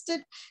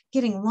arrested,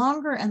 getting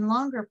longer and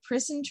longer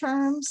prison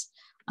terms.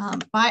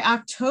 By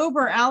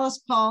October, Alice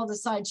Paul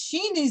decides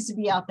she needs to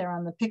be out there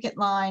on the picket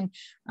line.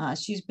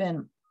 She's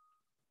been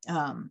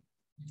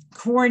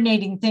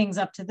coordinating things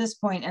up to this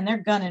point, and they're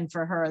gunning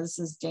for her. This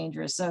is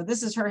dangerous. So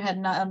this is her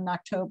heading out in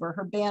October.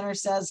 Her banner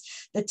says,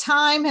 "The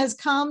time has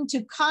come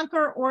to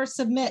conquer or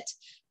submit.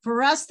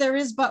 For us, there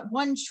is but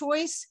one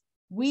choice.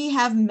 We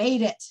have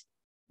made it."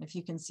 If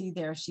you can see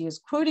there, she is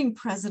quoting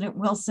President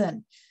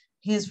Wilson,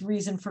 his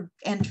reason for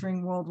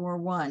entering World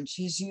War I.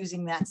 She's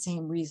using that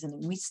same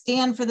reasoning. We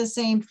stand for the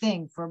same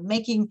thing, for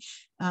making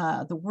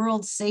the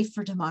world safe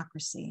for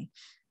democracy.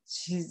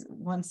 She's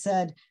once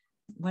said,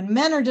 "When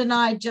men are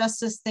denied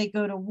justice, they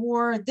go to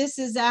war. This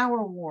is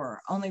our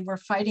war, only we're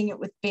fighting it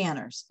with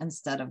banners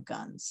instead of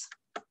guns."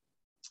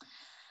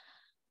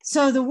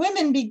 So the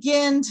women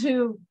begin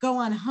to go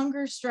on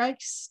hunger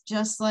strikes,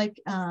 just like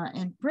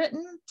in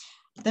Britain.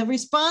 The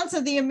response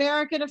of the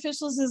American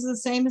officials is the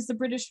same as the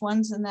British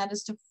ones, and that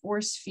is to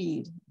force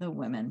feed the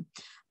women.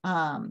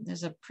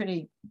 There's a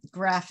pretty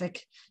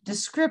graphic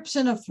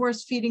description of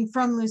force feeding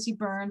from Lucy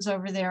Burns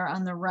over there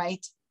on the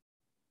right.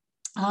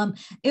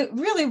 It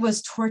really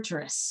was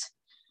torturous.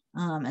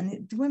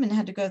 And the women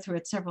had to go through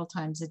it several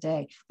times a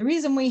day. The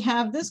reason we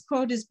have this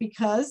quote is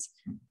because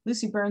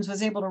Lucy Burns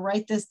was able to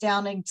write this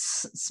down and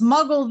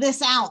smuggle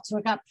this out. So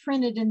it got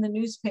printed in the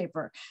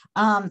newspaper.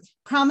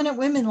 Prominent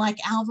women like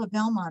Alva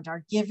Belmont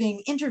are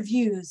giving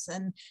interviews,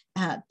 and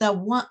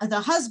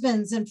the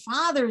husbands and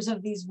fathers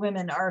of these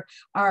women are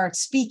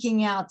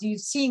speaking out. You're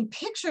seeing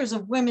pictures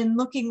of women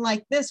looking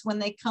like this when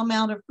they come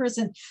out of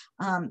prison.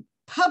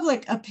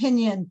 Public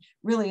opinion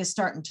really is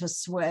starting to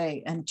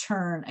sway and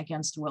turn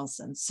against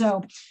Wilson.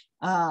 So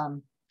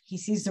he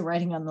sees the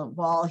writing on the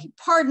wall. He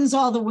pardons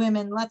all the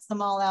women, lets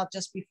them all out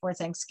just before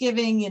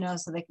Thanksgiving,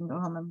 so they can go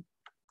home and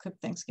cook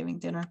Thanksgiving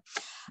dinner.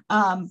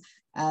 And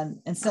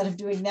instead of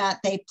doing that,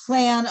 they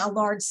plan a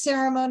large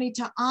ceremony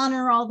to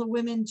honor all the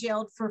women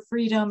jailed for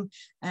freedom.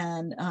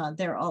 And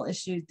they're all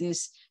issued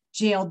this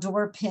jail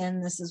door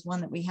pin. This is one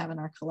that we have in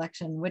our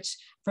collection, which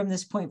from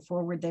this point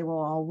forward, they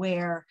will all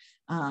wear.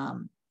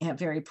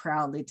 Very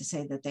proudly to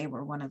say that they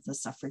were one of the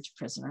suffrage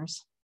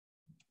prisoners.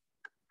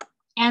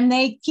 And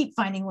they keep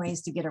finding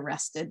ways to get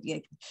arrested.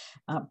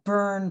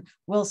 Burn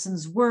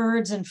Wilson's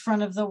words in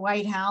front of the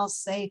White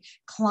House. They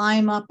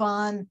climb up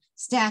on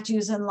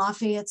statues in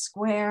Lafayette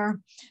Square.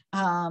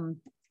 Eventually,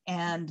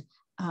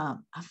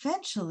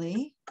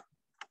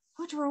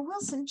 Woodrow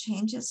Wilson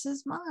changes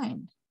his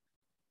mind.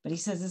 But he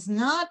says it's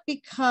not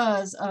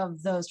because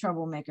of those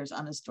troublemakers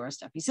on his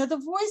doorstep. He said the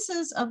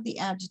voices of the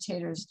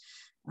agitators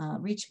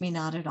reach me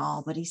not at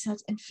all, but he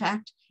says, in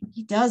fact,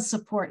 he does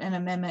support an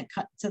amendment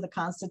to the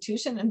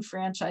Constitution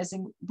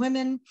enfranchising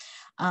women.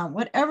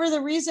 Whatever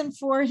the reason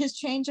for his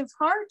change of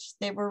heart,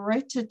 they were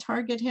right to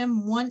target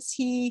him once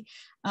he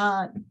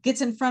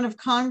gets in front of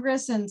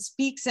Congress and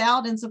speaks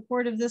out in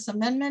support of this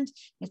amendment.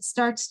 It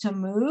starts to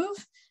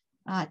move.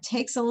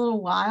 Takes a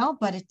little while,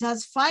 but it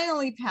does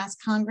finally pass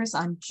Congress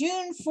on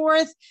June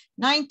 4th,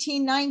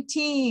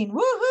 1919.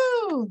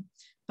 Woohoo!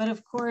 But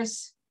of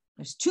course,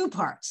 there's two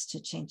parts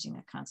to changing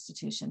a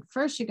constitution.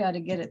 First, you got to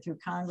get it through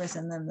Congress.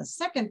 And then the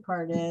second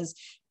part is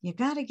you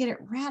got to get it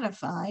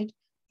ratified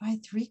by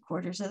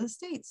 3/4 of the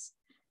states.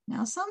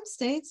 Now, some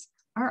states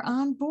are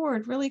on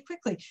board really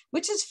quickly,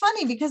 which is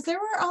funny because there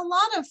were a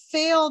lot of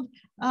failed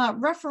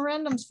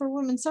referendums for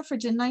women's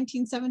suffrage in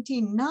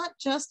 1917, not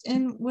just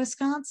in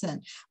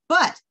Wisconsin.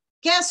 But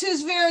guess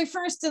who's very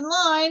first in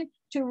line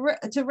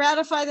to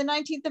ratify the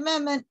 19th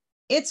Amendment?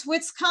 It's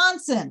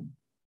Wisconsin.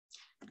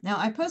 Now,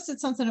 I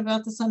posted something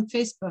about this on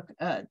Facebook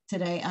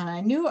today, and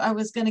I knew I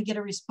was going to get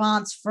a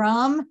response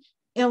from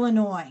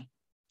Illinois.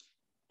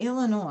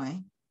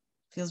 Illinois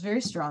feels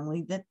very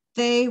strongly that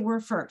they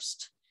were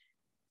first.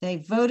 They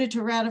voted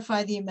to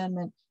ratify the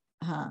amendment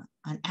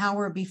an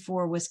hour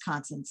before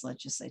Wisconsin's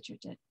legislature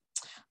did.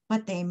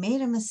 But they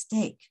made a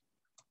mistake,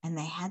 and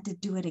they had to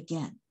do it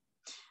again.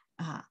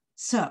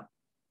 So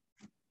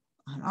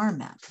on our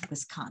map,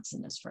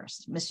 Wisconsin is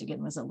first.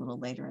 Michigan was a little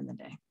later in the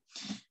day.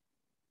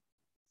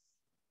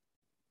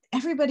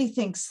 Everybody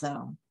thinks,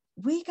 though,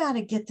 we got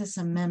to get this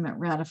amendment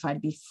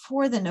ratified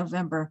before the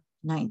November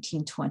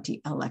 1920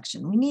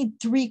 election. We need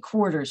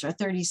 3/4 or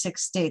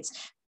 36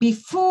 states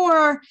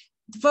before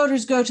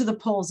voters go to the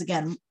polls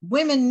again.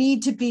 Women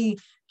need to be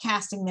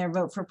casting their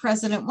vote for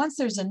president. Once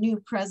there's a new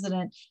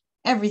president,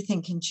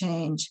 everything can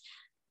change.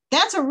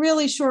 That's a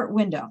really short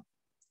window,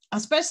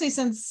 especially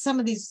since some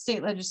of these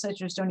state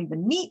legislatures don't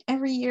even meet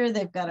every year.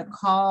 They've got to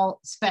call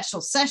special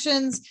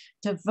sessions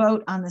to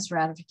vote on this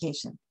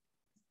ratification.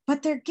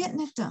 But they're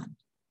getting it done,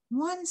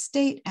 one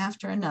state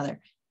after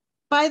another.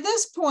 By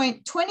this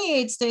point,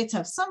 28 states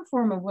have some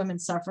form of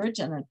women's suffrage,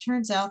 and it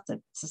turns out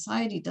that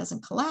society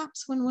doesn't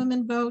collapse when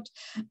women vote.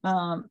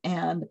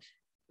 And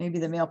maybe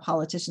the male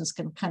politicians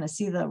can kind of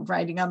see the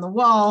writing on the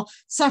wall.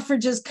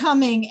 Suffrage is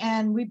coming,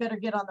 and we better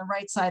get on the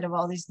right side of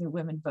all these new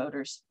women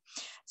voters.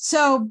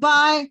 So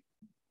by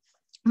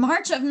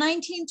March of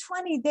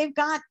 1920, they've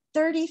got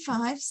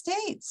 35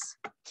 states.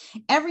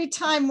 Every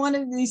time one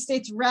of these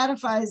states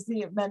ratifies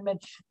the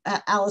amendment,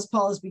 Alice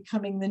Paul is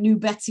becoming the new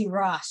Betsy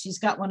Ross. She's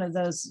got one of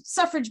those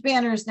suffrage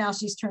banners. Now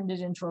she's turned it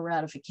into a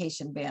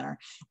ratification banner,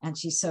 and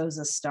she sews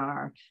a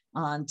star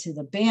onto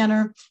the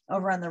banner.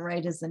 Over on the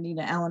right is the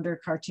Nina Allender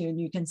cartoon.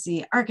 You can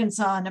see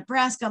Arkansas,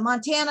 Nebraska,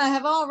 Montana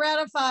have all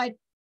ratified.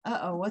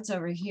 Uh-oh, what's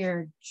over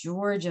here?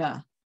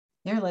 Georgia.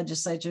 Their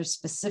legislature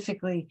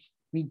specifically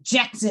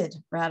rejected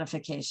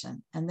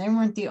ratification, and they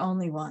weren't the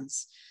only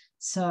ones.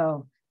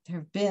 So there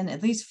have been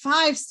at least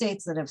 5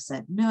 states that have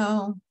said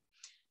no.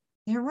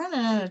 They're running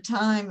out of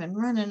time and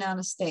running out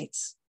of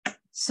states.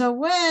 So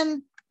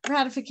when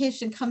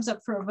ratification comes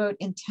up for a vote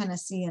in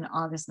Tennessee in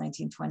August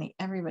 1920,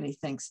 everybody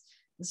thinks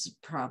this is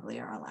probably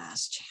our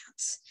last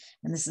chance.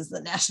 And this is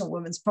the National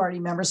Women's Party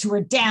members who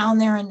are down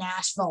there in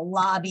Nashville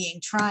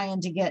lobbying, trying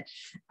to get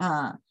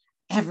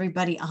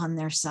everybody on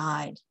their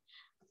side.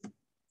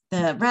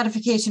 the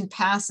ratification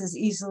passes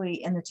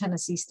easily in the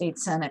Tennessee State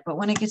Senate, but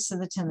when it gets to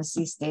the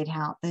Tennessee State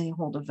House, they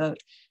hold a vote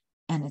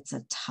and it's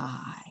a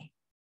tie.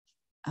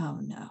 Oh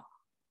no.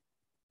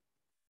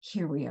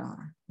 Here we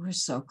are. We're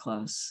so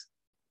close.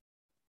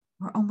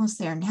 We're almost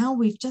there. Now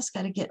we've just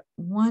got to get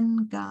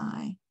one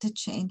guy to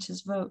change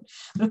his vote.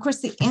 But of course,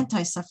 the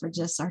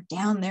anti-suffragists are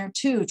down there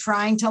too,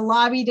 trying to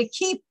lobby to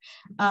keep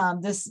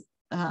this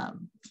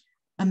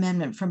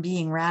amendment from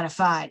being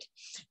ratified.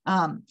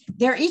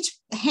 They're each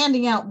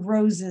handing out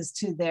roses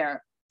to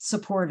their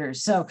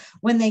supporters. So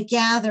when they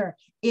gather,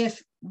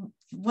 if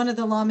one of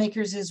the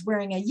lawmakers is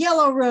wearing a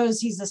yellow rose,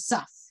 he's a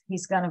suff.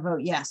 He's going to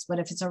vote yes. But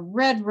if it's a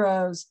red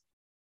rose,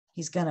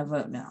 he's going to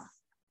vote no.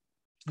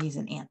 He's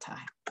an anti.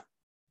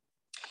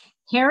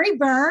 Harry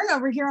Byrne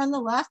over here on the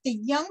left, the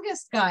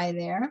youngest guy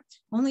there,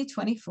 only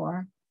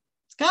 24.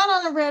 He's got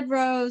on a red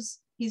rose.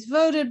 He's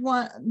voted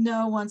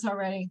no once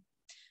already,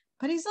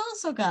 but he's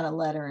also got a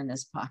letter in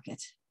his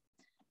pocket.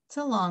 It's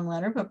a long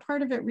letter, but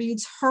part of it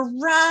reads,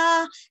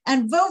 "Hurrah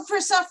and vote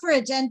for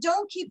suffrage and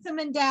don't keep them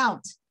in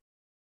doubt."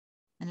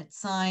 And it's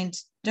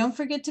signed, "Don't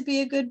forget to be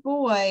a good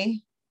boy.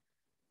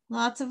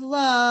 Lots of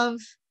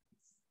love,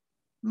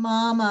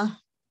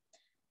 Mama."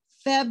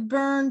 Feb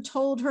Byrne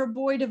told her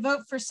boy to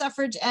vote for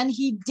suffrage, and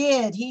he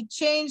did. He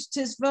changed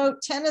his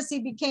vote. Tennessee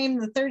became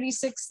the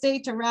 36th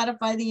state to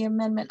ratify the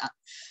amendment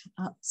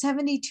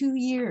 72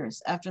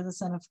 years after the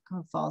Seneca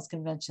Falls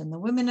Convention. The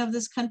women of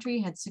this country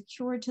had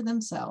secured to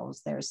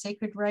themselves their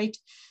sacred right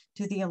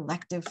to the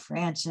elective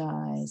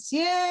franchise.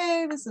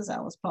 Yay, this is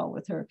Alice Paul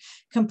with her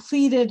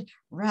completed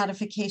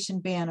ratification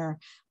banner.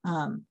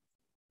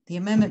 The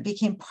amendment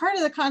became part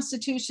of the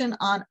Constitution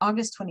on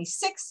August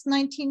 26,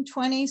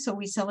 1920. So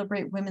we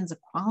celebrate Women's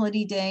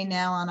Equality Day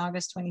now on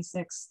August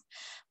 26th.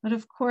 But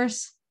of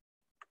course,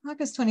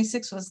 August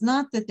 26th was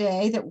not the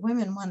day that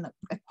women won the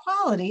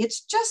equality.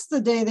 It's just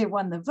the day they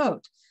won the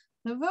vote.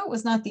 The vote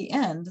was not the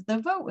end. The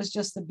vote was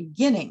just the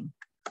beginning.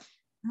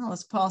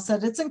 Alice Paul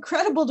said, "It's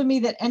incredible to me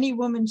that any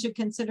woman should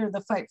consider the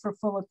fight for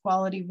full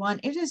equality one.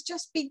 It has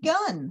just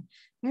begun.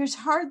 There's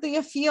hardly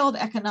a field,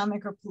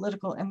 economic or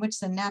political, in which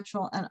the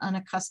natural and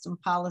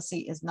unaccustomed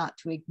policy is not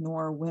to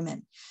ignore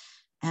women."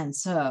 And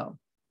so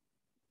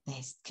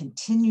they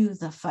continue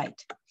the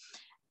fight.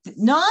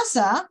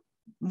 NASA,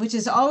 which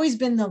has always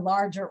been the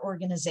larger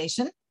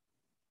organization,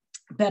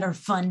 better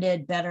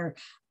funded, better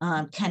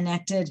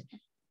connected,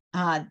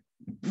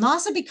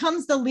 NASA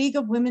becomes the League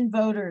of Women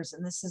Voters.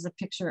 And this is a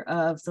picture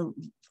of the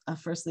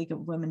first League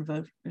of Women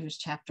Voters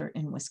chapter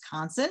in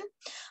Wisconsin.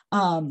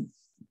 And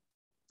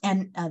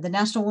the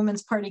National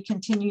Women's Party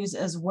continues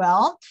as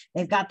well.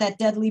 They've got that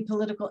deadly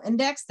political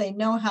index. They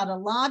know how to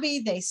lobby.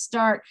 They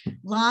start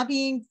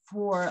lobbying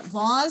for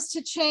laws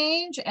to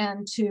change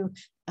and to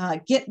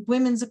get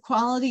women's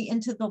equality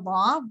into the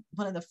law.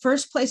 One of the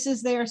first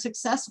places they are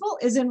successful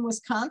is in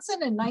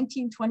Wisconsin in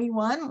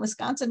 1921.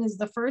 Wisconsin is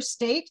the first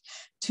state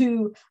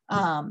to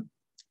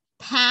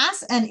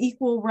pass an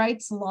equal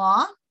rights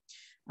law.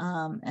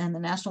 And the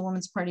National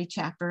Women's Party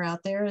chapter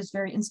out there is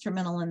very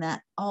instrumental in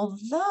that.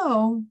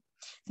 Although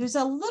there's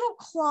a little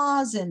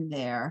clause in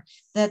there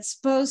that's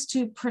supposed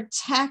to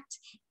protect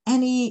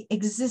any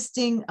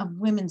existing of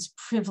women's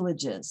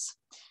privileges.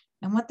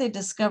 And what they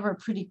discover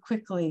pretty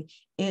quickly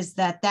is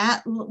that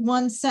that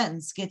one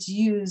sentence gets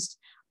used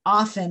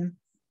often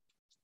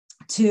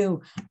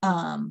to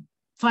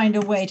find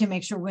a way to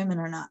make sure women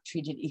are not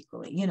treated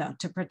equally, you know,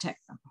 to protect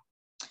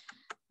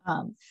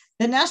them.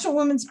 The National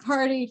Women's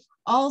Party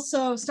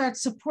also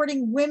starts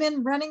supporting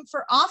women running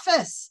for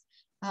office.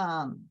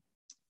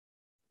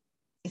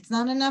 It's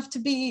not enough to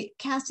be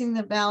casting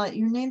the ballot.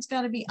 Your name's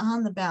got to be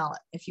on the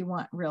ballot if you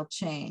want real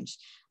change.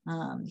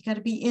 You got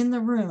to be in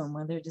the room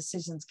where their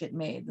decisions get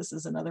made. This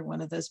is another one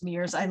of those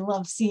mirrors. I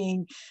love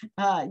seeing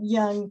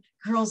young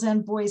girls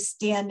and boys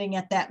standing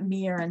at that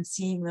mirror and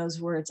seeing those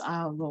words,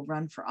 "I will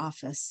run for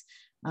office,"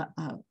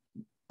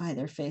 by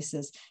their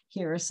faces.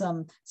 Here are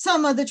some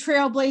of the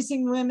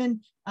trailblazing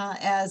women,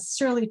 as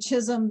Shirley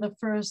Chisholm, the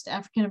first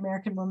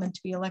African-American woman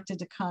to be elected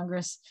to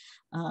Congress,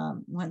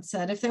 once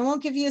said, "If they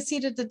won't give you a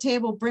seat at the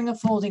table, bring a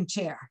folding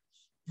chair."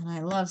 And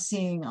I love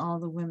seeing all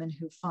the women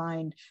who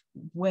find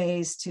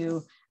ways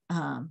to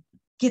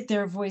get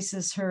their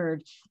voices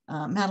heard.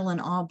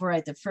 Madeleine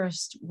Albright, the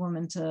first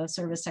woman to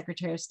serve as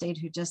Secretary of State,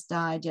 who just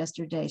died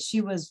yesterday,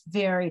 she was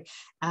very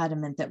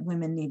adamant that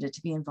women needed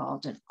to be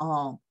involved in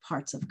all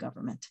parts of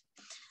government.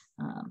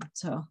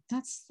 So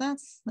that's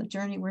the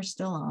journey we're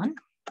still on.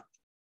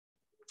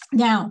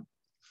 Now,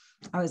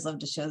 I always love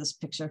to show this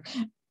picture.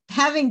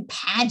 Having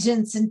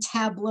pageants and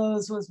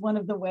tableaus was one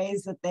of the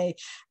ways that they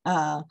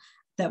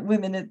that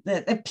women,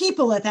 that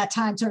people at that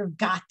time sort of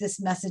got this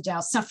message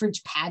out.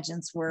 Suffrage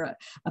pageants were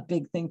a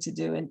big thing to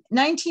do. In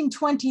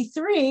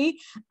 1923,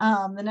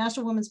 the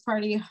National Women's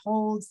Party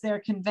holds their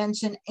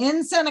convention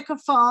in Seneca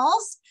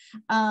Falls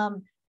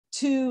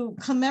to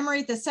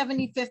commemorate the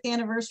 75th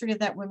anniversary of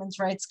that Women's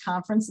Rights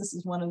Conference. This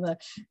is one of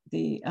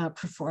the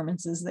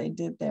performances they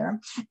did there.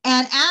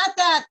 And at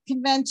that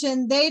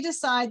convention, they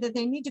decide that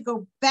they need to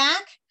go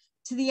back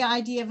to the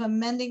idea of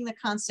amending the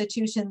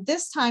Constitution,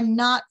 this time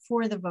not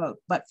for the vote,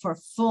 but for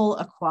full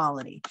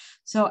equality.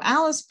 So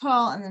Alice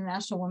Paul and the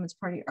National Women's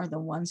Party are the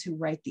ones who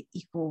write the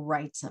Equal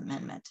Rights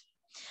Amendment.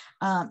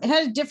 It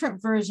had a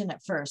different version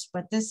at first,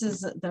 but this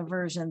is the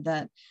version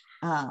that,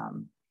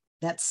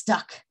 that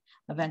stuck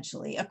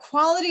eventually.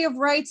 Equality of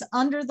rights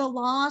under the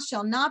law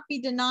shall not be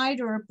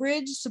denied or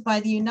abridged by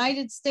the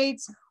United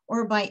States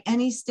or by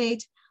any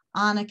state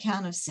on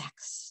account of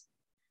sex.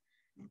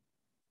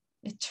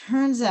 It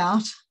turns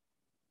out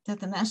that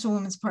the National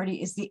Women's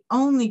Party is the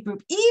only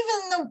group, even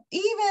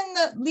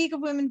the League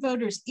of Women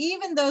Voters,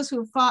 even those who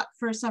have fought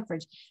for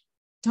suffrage,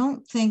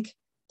 don't think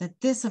that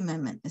this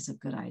amendment is a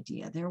good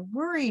idea. They're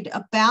worried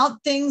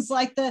about things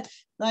like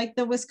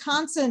the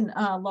Wisconsin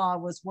law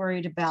was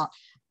worried about,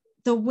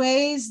 the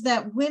ways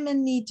that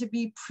women need to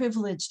be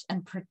privileged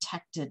and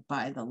protected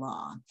by the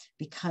law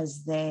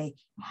because they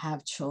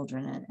have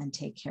children and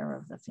take care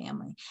of the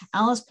family.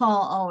 Alice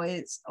Paul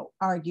always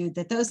argued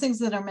that those things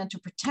that are meant to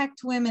protect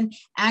women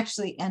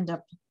actually end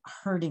up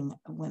hurting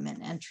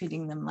women and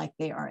treating them like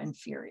they are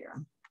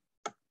inferior.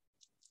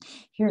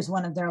 Here's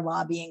one of their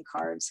lobbying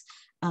cards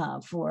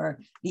for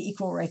the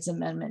Equal Rights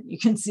Amendment. You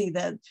can see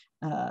that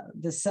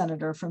the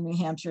senator from New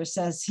Hampshire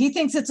says he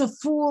thinks it's a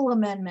fool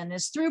amendment.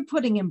 It's through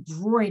putting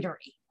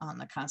embroidery on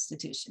the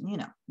Constitution. You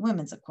know,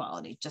 women's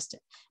equality, just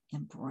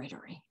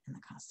embroidery in the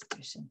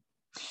Constitution.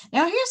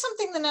 Now, here's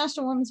something the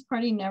National Women's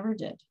Party never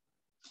did.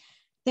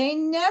 They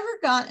never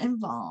got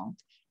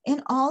involved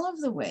in all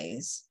of the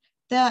ways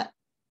that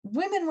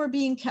women were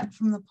being kept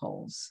from the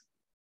polls,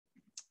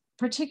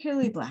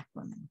 particularly Black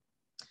women.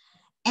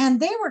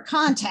 And they were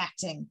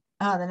contacting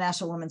the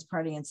National Women's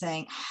Party and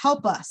saying,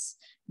 help us.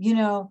 You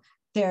know,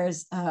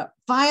 there's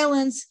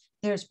violence,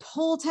 there's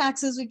poll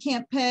taxes we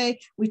can't pay.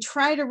 We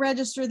try to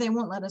register, they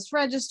won't let us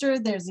register.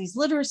 There's these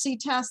literacy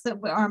tests that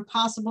are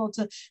impossible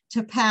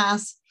to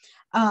pass.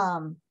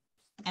 And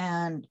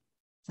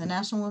the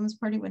National Women's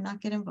Party would not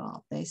get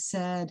involved. They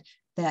said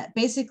that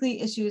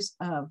basically issues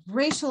of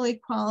racial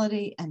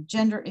equality and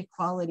gender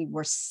equality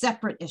were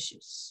separate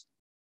issues.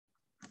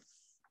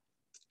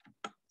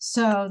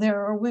 So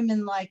there are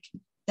women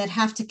that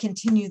have to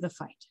continue the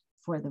fight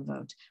for the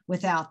vote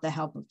without the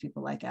help of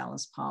people like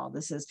Alice Paul.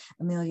 This is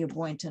Amelia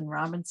Boynton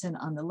Robinson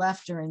on the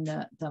left during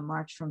the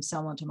march from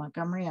Selma to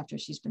Montgomery after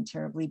she's been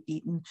terribly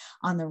beaten.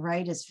 On the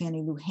right is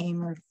Fannie Lou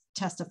Hamer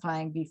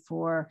testifying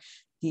before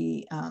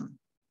the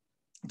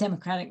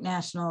Democratic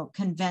National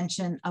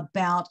Convention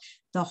about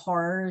the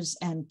horrors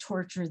and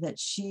torture that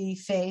she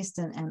faced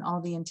and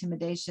all the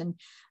intimidation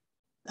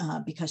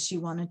because she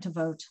wanted to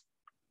vote.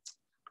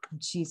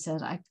 And she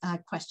said, I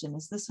question,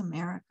 is this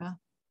America?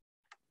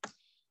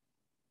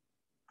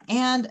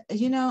 And,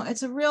 you know,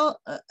 it's a real,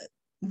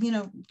 you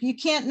know, you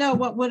can't know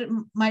what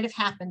might have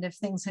happened if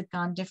things had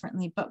gone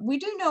differently, but we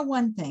do know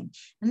one thing,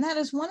 and that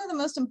is one of the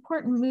most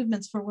important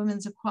movements for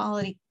women's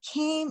equality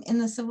came in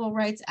the Civil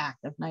Rights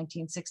Act of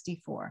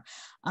 1964,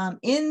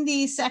 in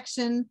the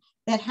section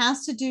that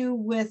has to do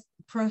with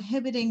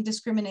prohibiting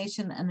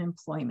discrimination and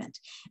employment.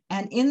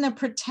 And in the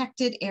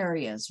protected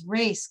areas,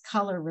 race,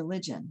 color,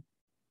 religion,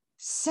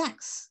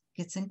 sex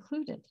gets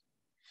included.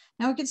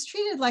 Now it gets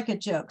treated like a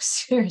joke.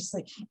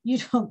 Seriously, you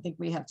don't think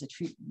we have to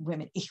treat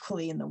women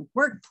equally in the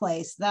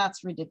workplace?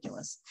 That's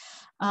ridiculous.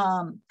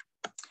 And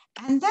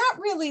that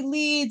really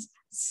leads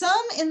some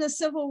in the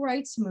civil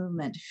rights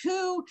movement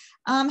who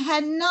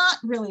had not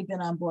really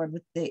been on board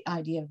with the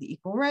idea of the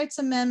Equal Rights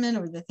Amendment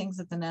or the things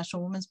that the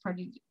National Women's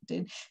Party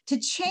did to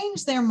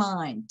change their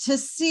mind, to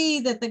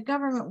see that the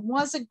government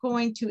wasn't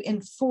going to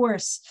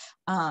enforce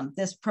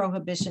this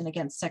prohibition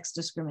against sex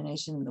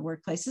discrimination in the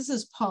workplace. This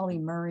is Pauli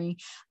Murray.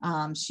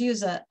 She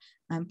is an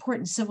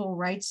important civil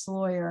rights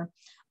lawyer.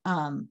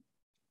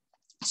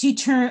 She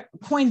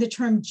coined the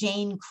term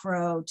Jane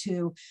Crow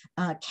to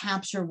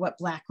capture what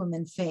Black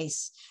women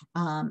face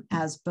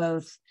as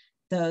both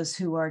those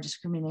who are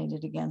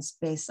discriminated against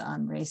based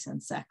on race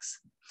and sex.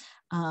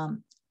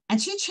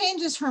 And she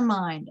changes her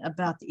mind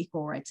about the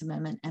Equal Rights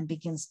Amendment and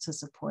begins to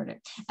support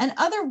it. And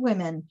other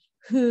women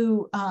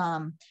who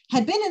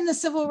had been in the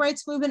civil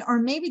rights movement or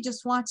maybe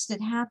just watched it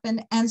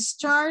happen and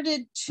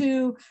started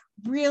to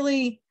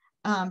really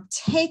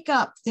take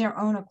up their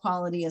own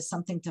equality as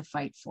something to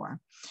fight for.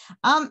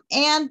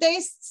 And they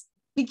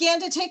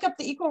began to take up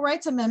the Equal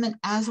Rights Amendment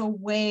as a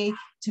way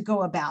to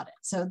go about it.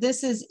 So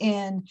this is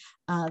in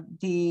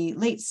the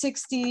late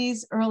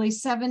 60s, early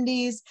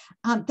 70s.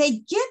 They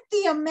get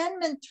the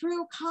amendment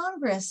through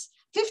Congress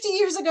 50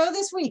 years ago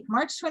this week,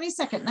 March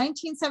 22nd,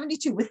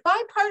 1972, with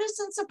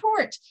bipartisan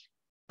support.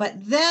 But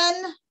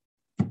then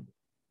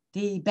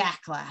the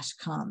backlash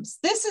comes.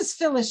 This is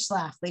Phyllis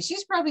Schlafly.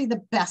 She's probably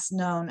the best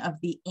known of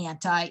the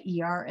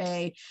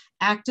anti-ERA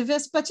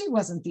activists, but she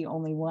wasn't the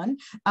only one.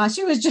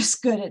 She was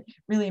just good at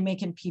really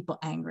making people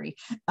angry.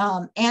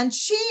 And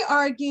she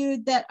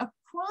argued that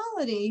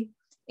equality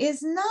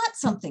is not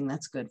something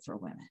that's good for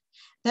women,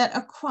 that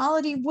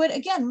equality would,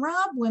 again,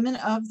 rob women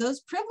of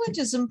those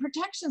privileges and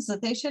protections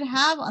that they should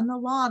have on the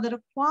law, that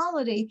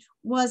equality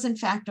was in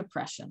fact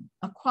oppression.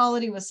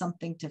 Equality was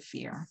something to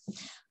fear.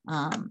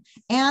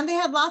 And they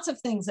had lots of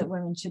things that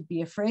women should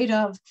be afraid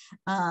of,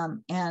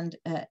 and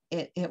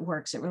it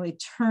works. It really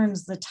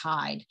turns the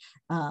tide,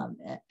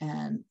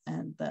 and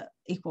the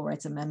Equal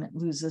Rights Amendment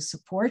loses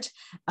support.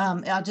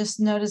 I'll just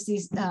notice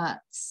these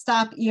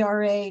Stop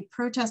ERA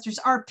protesters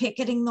are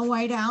picketing the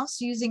White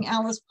House using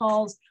Alice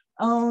Paul's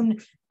own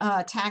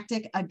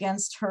tactic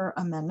against her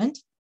amendment.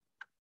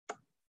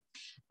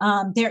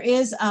 There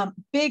is a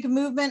big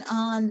movement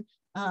on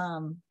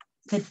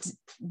the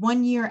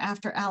 1 year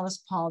after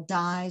Alice Paul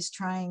dies,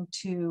 trying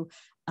to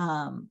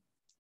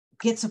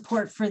get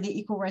support for the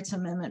Equal Rights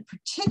Amendment,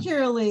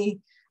 particularly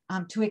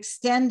to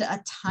extend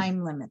a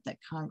time limit that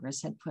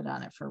Congress had put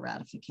on it for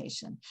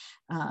ratification,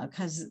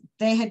 because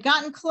they had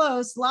gotten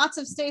close. Lots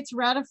of states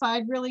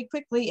ratified really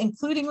quickly,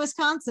 including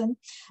Wisconsin.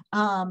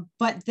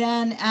 But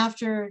then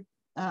after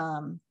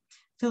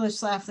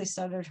Phyllis Schlafly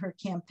started her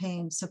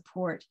campaign,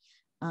 support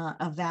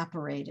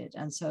evaporated.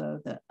 And so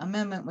the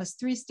amendment was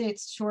 3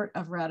 states short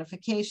of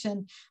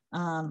ratification,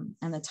 and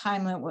the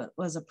time limit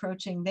was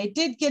approaching. They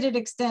did get it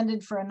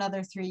extended for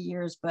another 3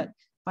 years, but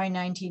by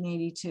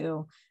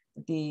 1982,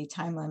 the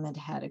time limit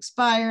had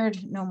expired,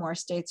 no more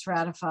states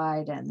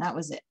ratified, and that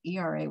was it.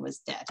 ERA was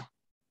dead.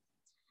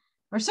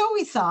 Or so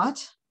we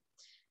thought,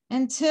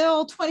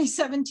 until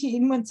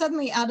 2017, when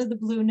suddenly out of the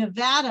blue,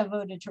 Nevada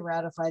voted to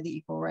ratify the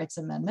Equal Rights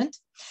Amendment.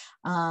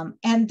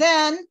 And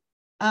then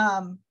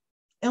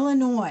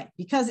Illinois,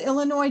 because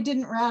Illinois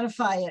didn't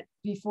ratify it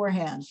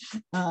beforehand.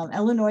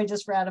 Illinois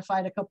just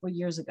ratified a couple of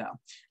years ago,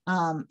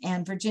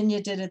 and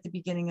Virginia did at the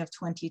beginning of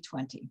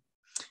 2020.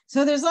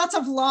 So there's lots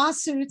of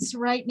lawsuits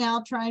right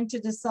now trying to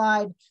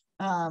decide,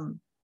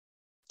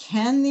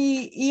 can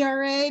the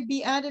ERA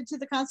be added to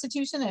the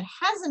Constitution? It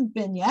hasn't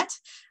been yet.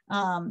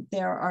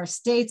 There are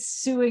states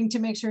suing to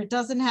make sure it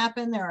doesn't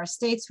happen. There are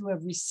states who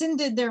have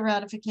rescinded their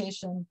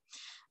ratification.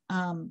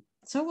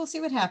 So we'll see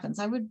what happens.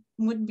 I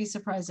wouldn't be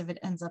surprised if it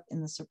ends up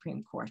in the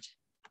Supreme Court.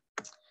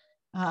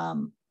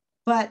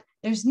 But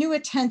there's new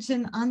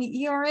attention on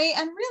the ERA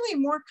and really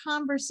more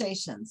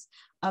conversations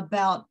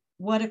about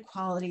what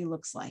equality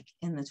looks like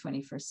in the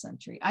 21st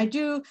century. I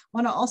do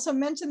want to also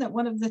mention that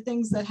one of the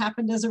things that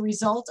happened as a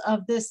result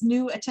of this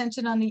new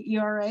attention on the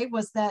ERA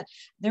was that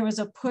there was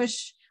a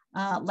push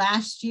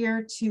last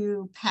year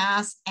to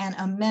pass an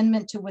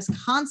amendment to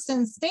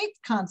Wisconsin state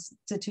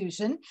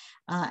constitution,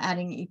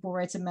 adding Equal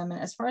Rights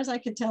Amendment. As far as I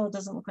could tell, it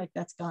doesn't look like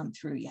that's gone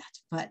through yet.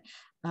 But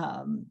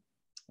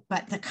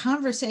the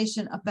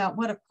conversation about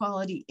what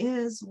equality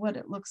is, what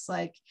it looks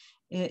like,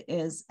 it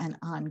is an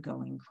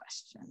ongoing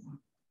question.